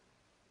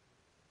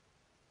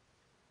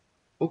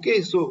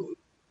 Okay, so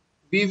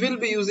we will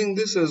be using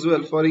this as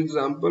well. For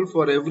example,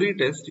 for every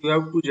test, you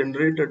have to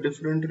generate a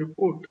different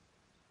report.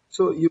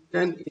 So you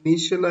can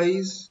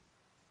initialize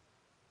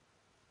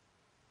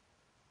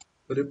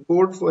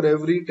report for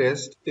every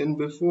test in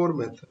before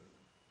method,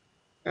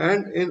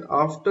 and in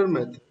after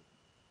method,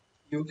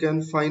 you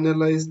can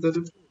finalize the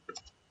report.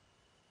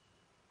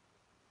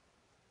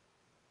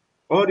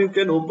 Or you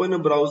can open a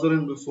browser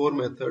in before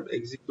method,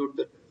 execute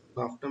the test,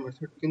 and after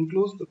method, you can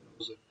close the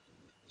browser.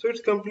 So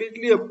it's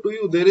completely up to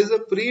you. There is a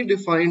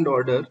predefined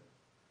order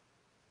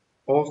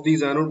of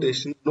these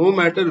annotations, no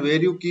matter where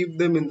you keep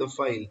them in the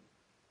file.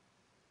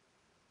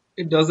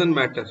 It doesn't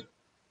matter.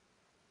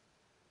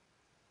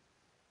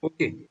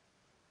 Okay,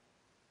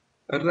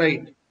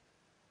 right.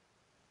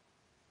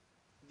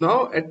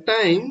 Now at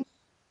times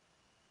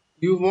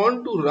you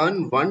want to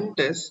run one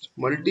test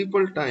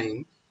multiple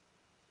times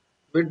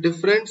with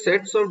different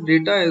sets of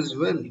data as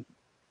well.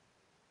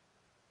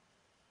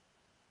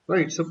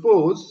 Right,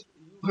 suppose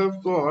you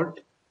have got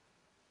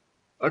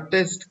a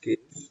test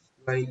case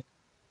like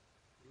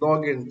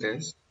login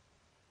test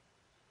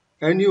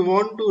and you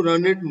want to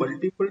run it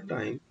multiple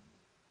times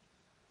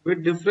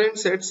with different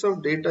sets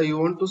of data. You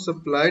want to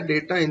supply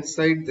data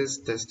inside this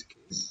test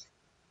case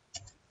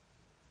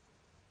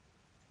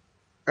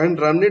and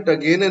run it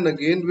again and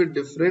again with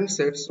different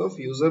sets of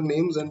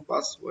usernames and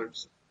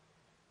passwords.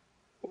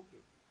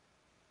 Okay.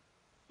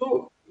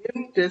 So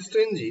in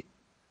TestNg,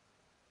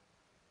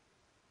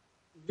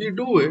 we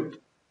do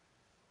it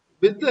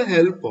with the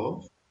help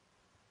of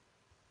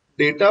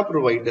data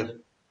provider.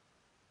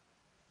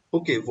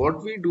 Okay,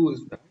 what we do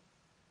is that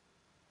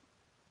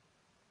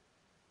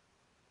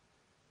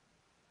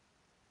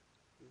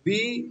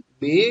we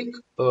make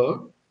a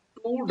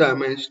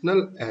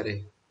two-dimensional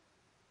array.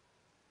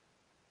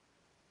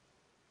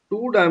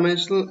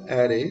 Two-dimensional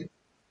array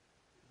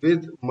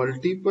with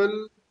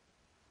multiple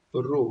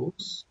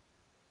rows,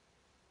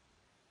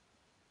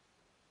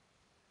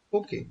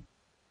 okay,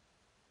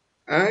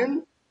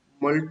 and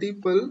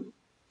multiple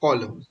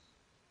columns.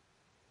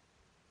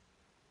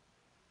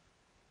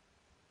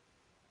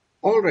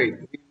 Alright,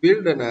 we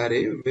build an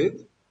array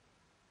with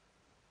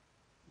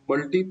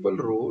multiple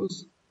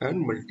rows and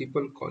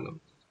multiple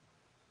columns.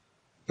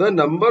 The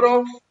number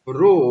of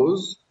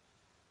rows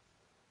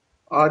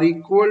are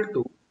equal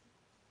to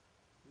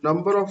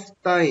number of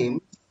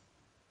times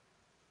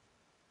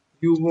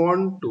you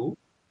want to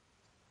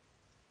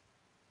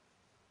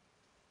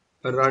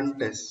run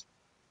test.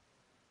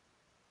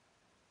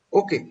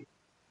 Okay,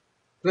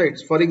 right.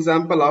 For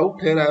example,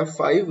 out here I have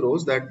 5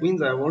 rows. That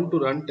means I want to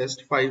run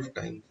test 5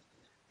 times.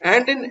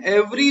 And in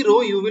every row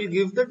you will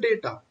give the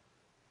data.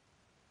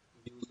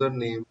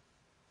 Username,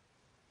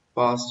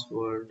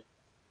 password,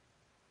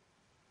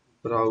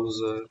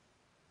 browser.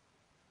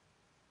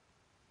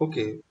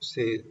 Okay,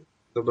 say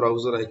the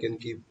browser I can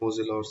keep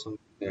Mozilla or something,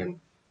 and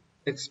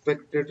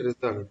expected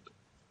result.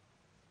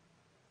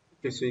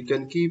 Okay, so you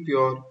can keep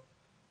your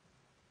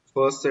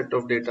first set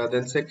of data,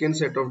 then second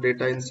set of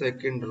data in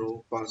second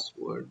row,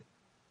 password,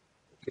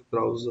 okay,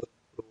 browser,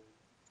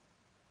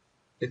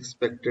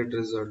 expected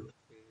result,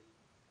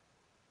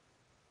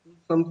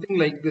 something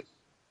like this.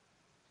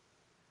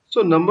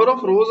 So number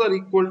of rows are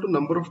equal to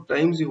number of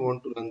times you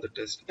want to run the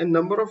test, and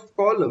number of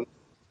columns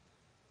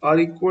are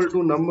equal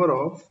to number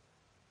of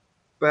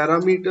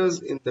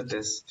parameters in the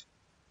test.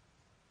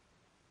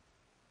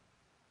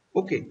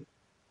 Okay,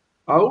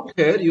 out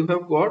here you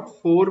have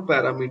got 4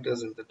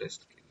 parameters in the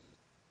test case.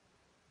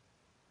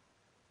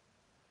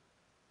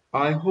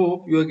 I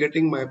hope you are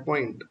getting my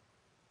point.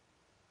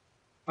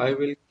 I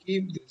will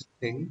keep this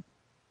thing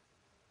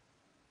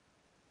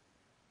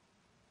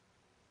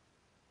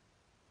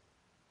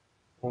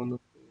on the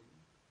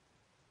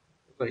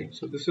right.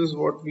 So this is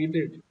what we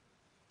did.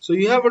 So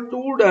you have a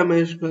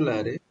two-dimensional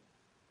array.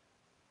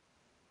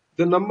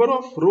 The number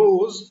of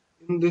rows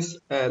in this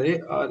array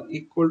are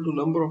equal to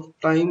number of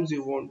times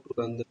you want to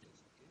run the test.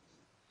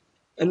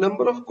 And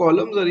number of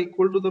columns are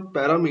equal to the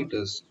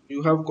parameters.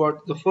 You have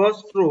got the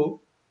first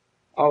row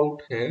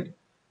out here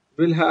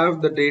will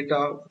have the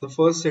data, the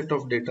first set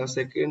of data,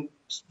 second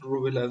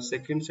row will have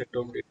second set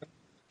of data.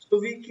 So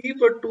we keep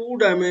a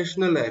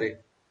two-dimensional array.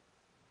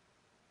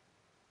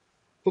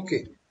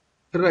 Okay,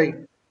 right.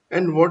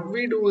 And what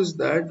we do is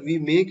that we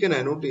make an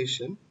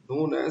annotation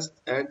known as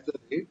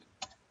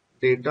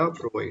 @data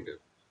provider.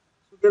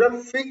 So there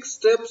are fixed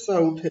steps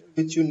out here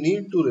which you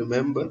need to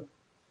remember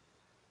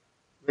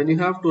when you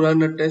have to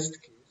run a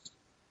test case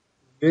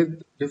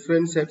with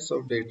different sets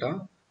of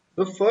data.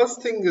 The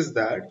first thing is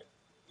that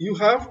you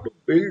have to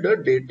build a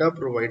data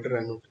provider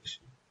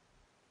annotation.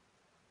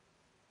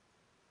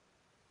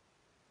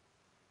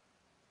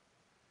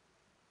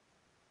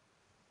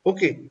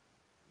 Okay,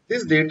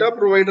 this data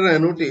provider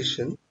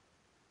annotation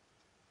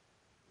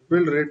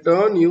will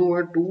return you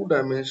a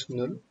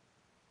two-dimensional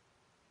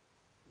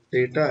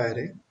data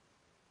array.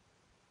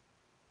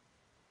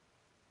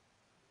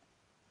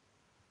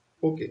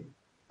 Okay,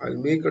 I'll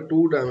make a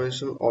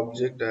two-dimensional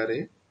object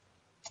array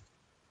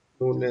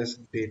known as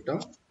data.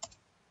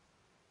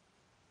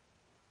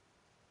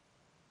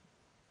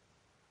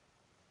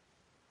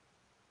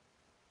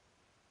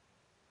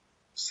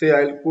 Say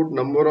I'll put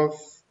number of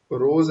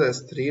rows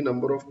as 3,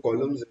 number of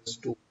columns as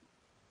 2.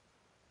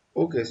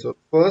 Okay, so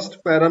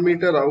first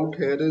parameter out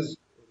here is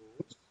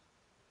rows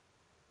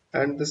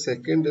and the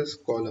second is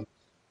column.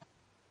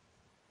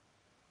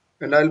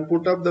 And I'll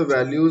put up the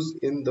values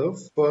in the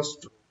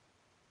first row,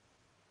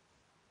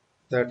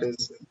 that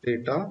is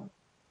data.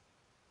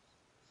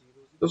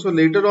 So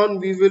later on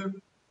we will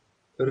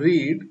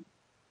read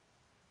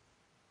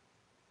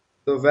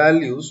the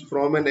values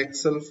from an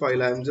Excel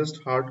file. I'm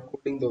just hard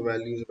coding the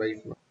values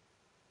right now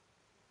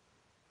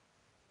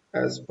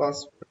as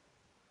password.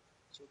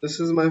 So this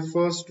is my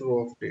first row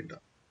of data.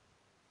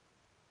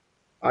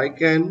 I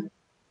can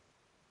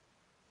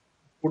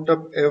put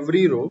up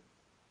every row.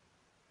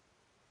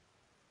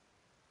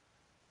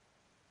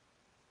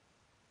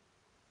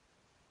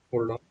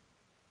 Hold on.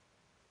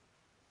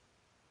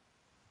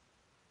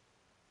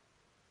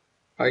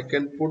 I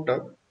can put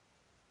up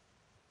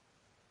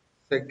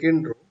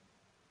second row,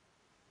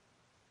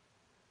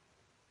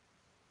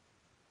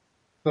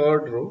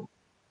 third row.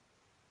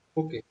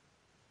 Okay.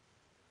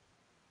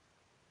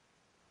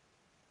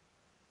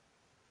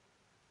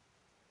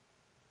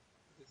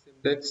 This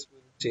index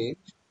will change.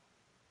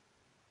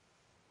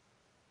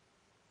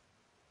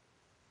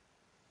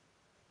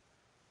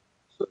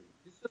 So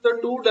this is the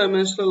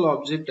two-dimensional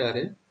object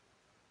array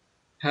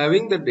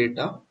having the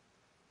data.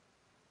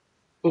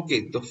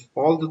 Okay,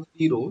 all the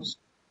three rows,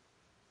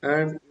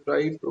 and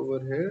write over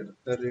here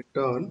the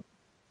return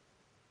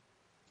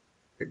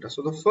data.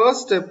 So the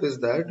first step is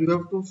that you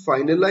have to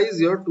finalize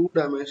your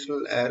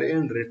two-dimensional array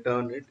and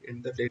return it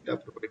in the data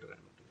provider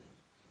annotation.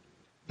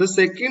 The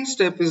second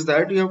step is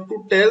that you have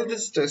to tell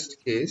this test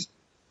case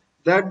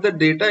that the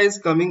data is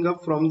coming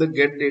up from the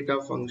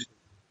getData function.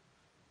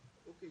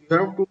 Okay, you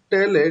have to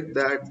tell it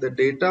that the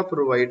data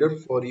provider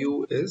for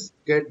you is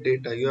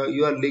getData.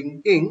 You are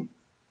linking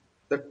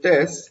the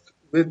test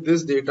with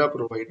this data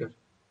provider.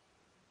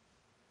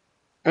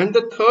 And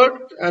the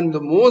third and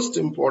the most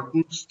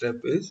important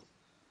step is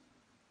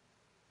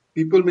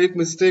people make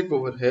mistake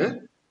over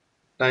here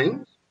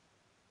times.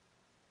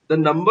 The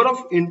number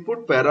of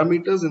input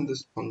parameters in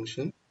this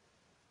function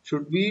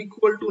should be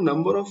equal to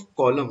number of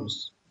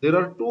columns. There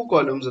are two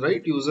columns,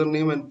 right?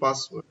 Username and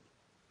password.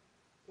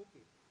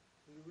 Okay.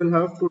 You will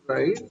have to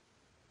write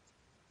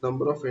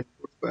number of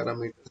input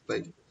parameters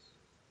like this.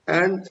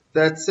 And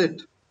that's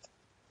it.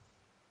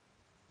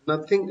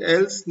 Nothing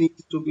else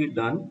needs to be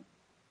done.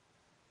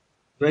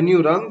 When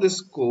you run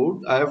this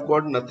code, I have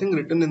got nothing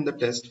written in the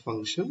test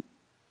function.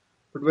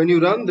 But when you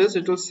run this,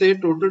 it will say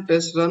total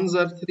test runs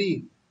are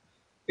 3.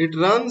 It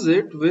runs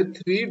it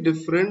with 3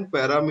 different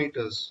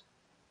parameters.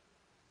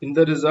 In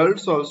the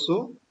results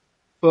also,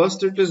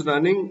 first it is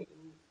running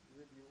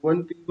with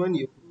U1 P1,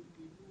 U2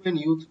 P2 and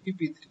U3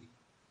 P3.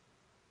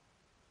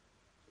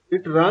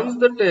 It runs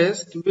the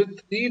test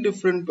with 3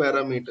 different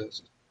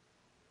parameters.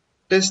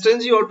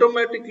 TestNg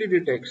automatically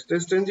detects.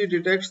 TestNg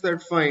detects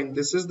that fine,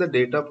 this is the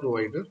data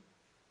provider.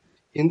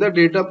 In the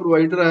data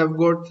provider, I have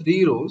got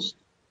 3 rows.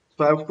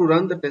 So I have to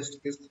run the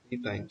test case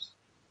 3 times.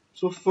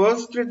 So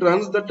first it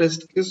runs the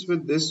test case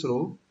with this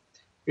row.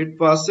 It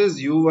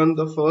passes U1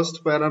 the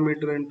first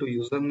parameter into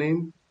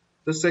username,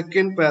 the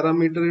second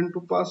parameter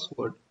into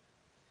password.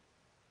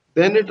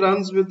 Then it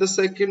runs with the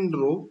second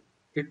row.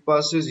 It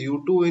passes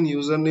U2 in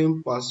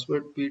username,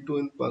 password, P2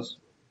 in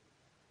password.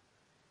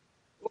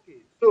 Okay,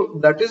 so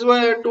that is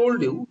why I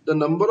told you the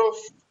number of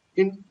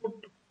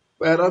input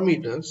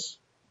parameters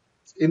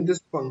in this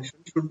function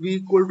should be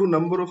equal to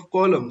number of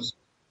columns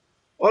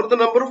or the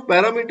number of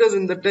parameters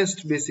in the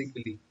test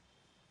basically.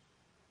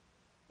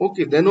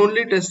 Okay, then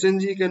only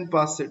TestNg can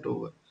pass it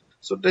over.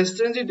 So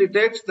TestNg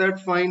detects that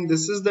fine,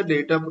 this is the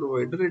data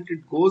provider.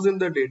 It goes in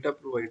the data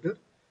provider.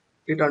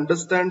 It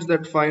understands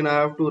that fine, I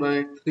have to run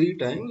it 3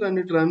 times and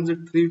it runs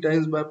it 3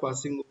 times by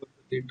passing over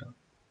the data.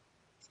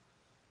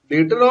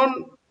 Later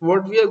on,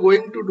 what we are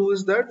going to do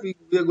is that we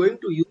are going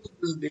to use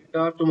this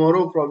data.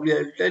 Tomorrow probably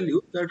I'll tell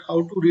you that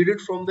how to read it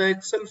from the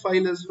Excel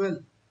file as well.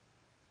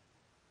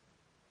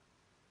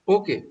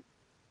 Okay,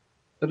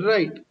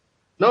 right.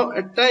 Now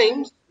at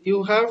times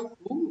you have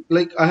to,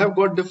 like I have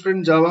got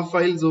different Java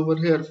files over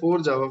here, 4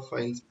 Java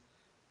files.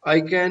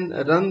 I can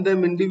run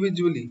them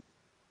individually.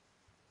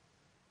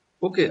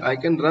 Okay, I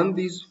can run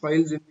these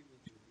files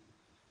individually.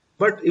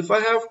 But if I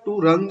have to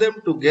run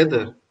them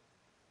together,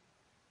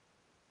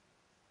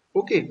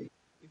 okay,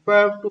 if I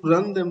have to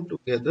run them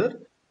together,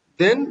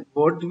 then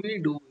what we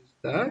do is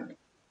that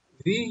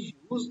we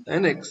use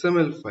an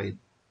XML file.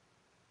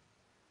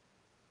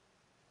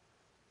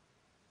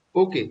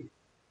 Okay,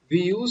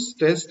 we use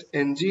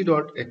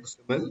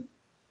testng.xml.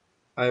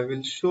 I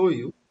will show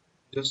you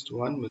just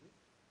 1 minute.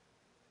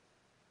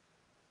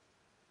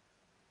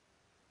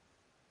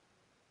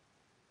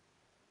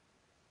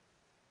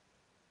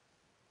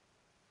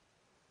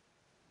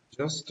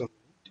 Just a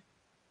minute.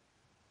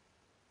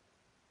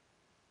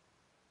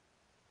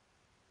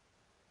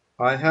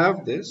 I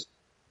have this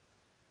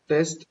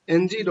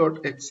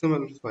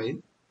testng.xml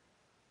file.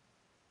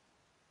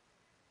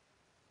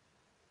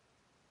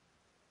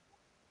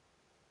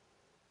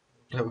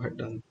 What have I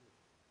done?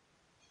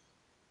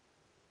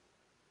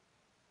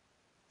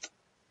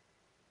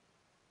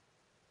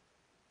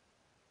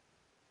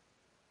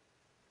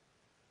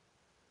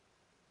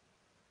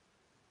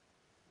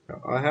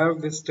 I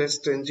have this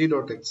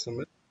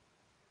testng.xml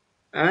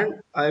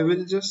and I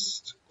will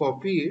just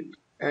copy it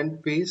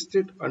and paste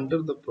it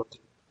under the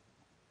project.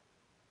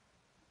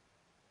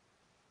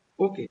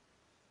 Okay,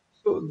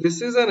 so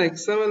this is an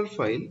XML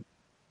file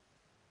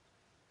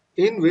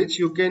in which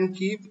you can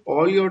keep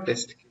all your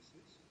test cases.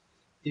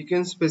 You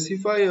can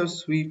specify your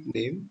suite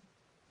name,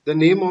 the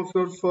name of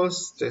your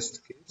first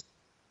test case.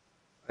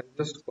 I'll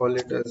just call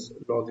it as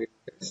login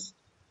test.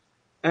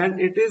 And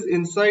it is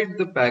inside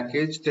the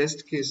package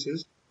test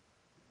cases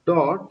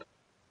dot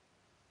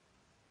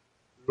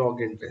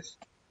login test.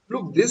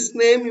 Look, this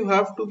name you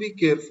have to be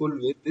careful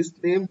with. This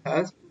name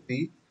has to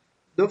be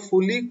the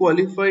fully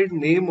qualified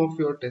name of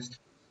your test.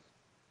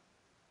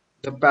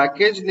 The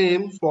package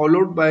name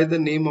followed by the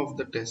name of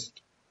the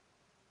test.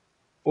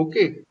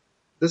 Okay.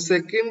 The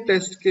second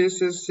test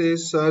case is say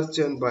search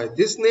and buy.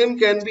 This name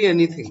can be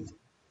anything.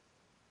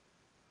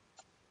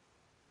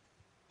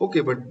 Okay,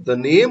 but the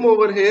name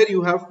over here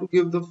you have to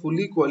give the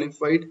fully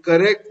qualified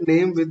correct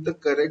name with the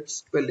correct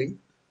spelling.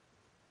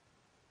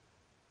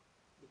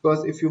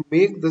 Because if you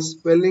make the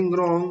spelling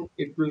wrong,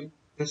 it will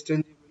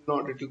testng will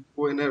not, it will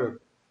go in error.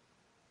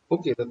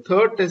 Okay, the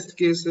third test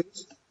case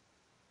is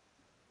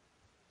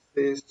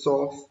say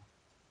soft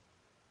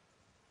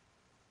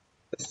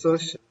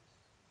assertion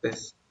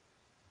test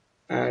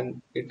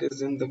and it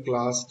is in the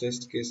class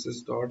test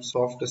cases dot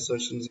soft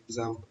assertions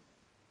example.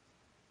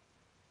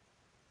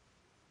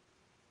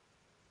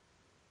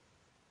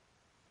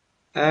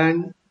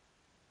 And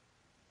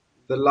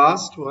the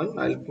last one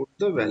I'll put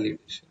the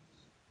validation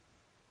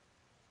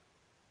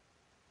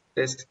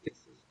test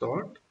cases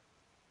dot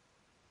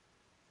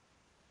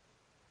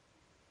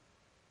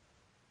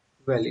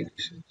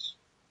validations.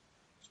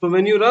 So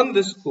when you run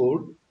this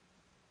code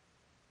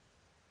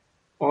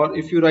or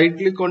if you right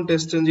click on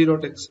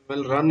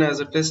testng.xml run as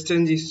a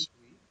testng suite,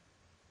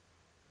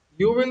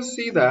 you will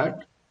see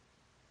that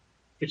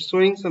it's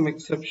showing some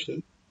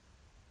exception,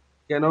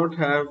 cannot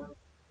have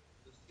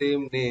the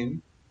same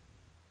name.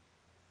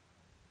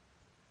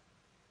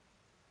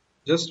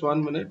 Just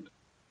 1 minute.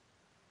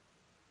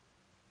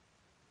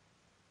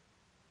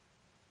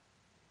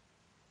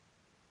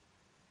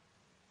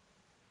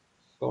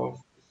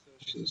 Soft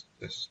assertions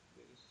test.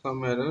 There is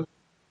some error.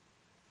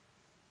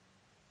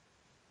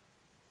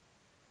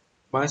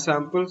 My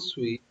sample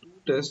suite, 2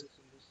 tests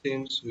in the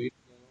same suite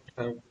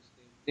cannot have the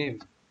same name.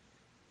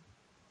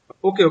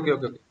 Okay.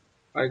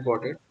 I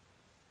got it.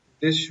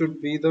 This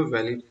should be the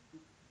valid.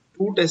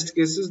 2 test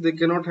cases, they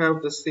cannot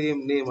have the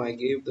same name. I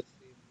gave the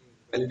same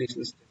name.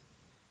 Validations test.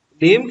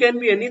 Name can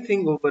be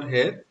anything over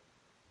here.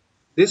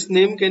 This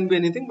name can be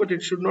anything, but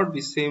it should not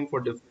be same for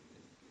different.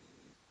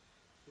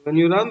 When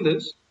you run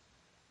this,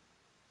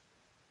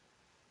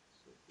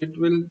 it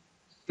will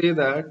say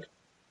that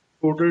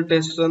total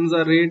test runs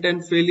are 8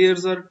 and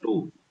failures are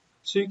 2.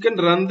 So you can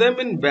run them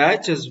in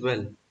batch as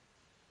well.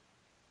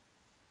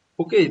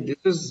 Okay, this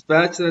is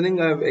batch running.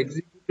 I have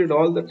executed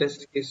all the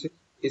test cases.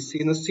 It's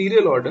in a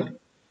serial order.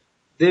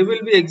 They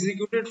will be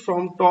executed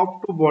from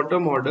top to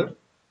bottom order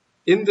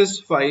in this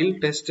file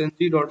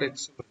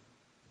testng.xml.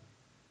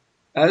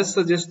 As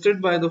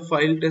suggested by the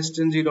file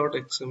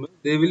testng.xml,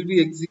 they will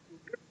be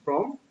executed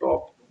from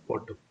top to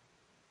bottom.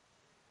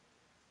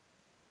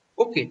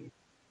 Okay,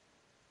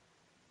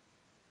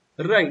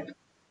 right.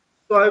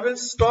 So I will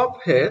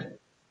stop here.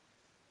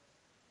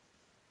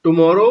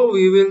 Tomorrow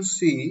we will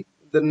see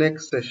the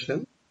next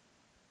session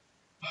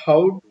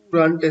how to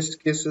run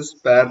test cases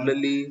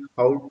parallelly,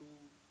 how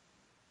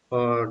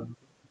to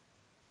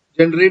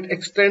generate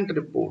extent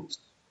reports,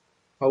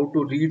 how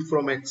to read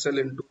from Excel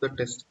into the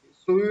test case.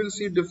 So we will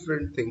see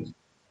different things.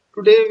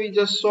 Today we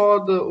just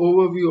saw the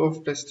overview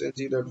of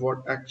TestNg that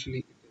what actually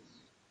it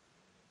is.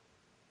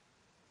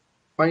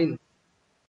 Fine.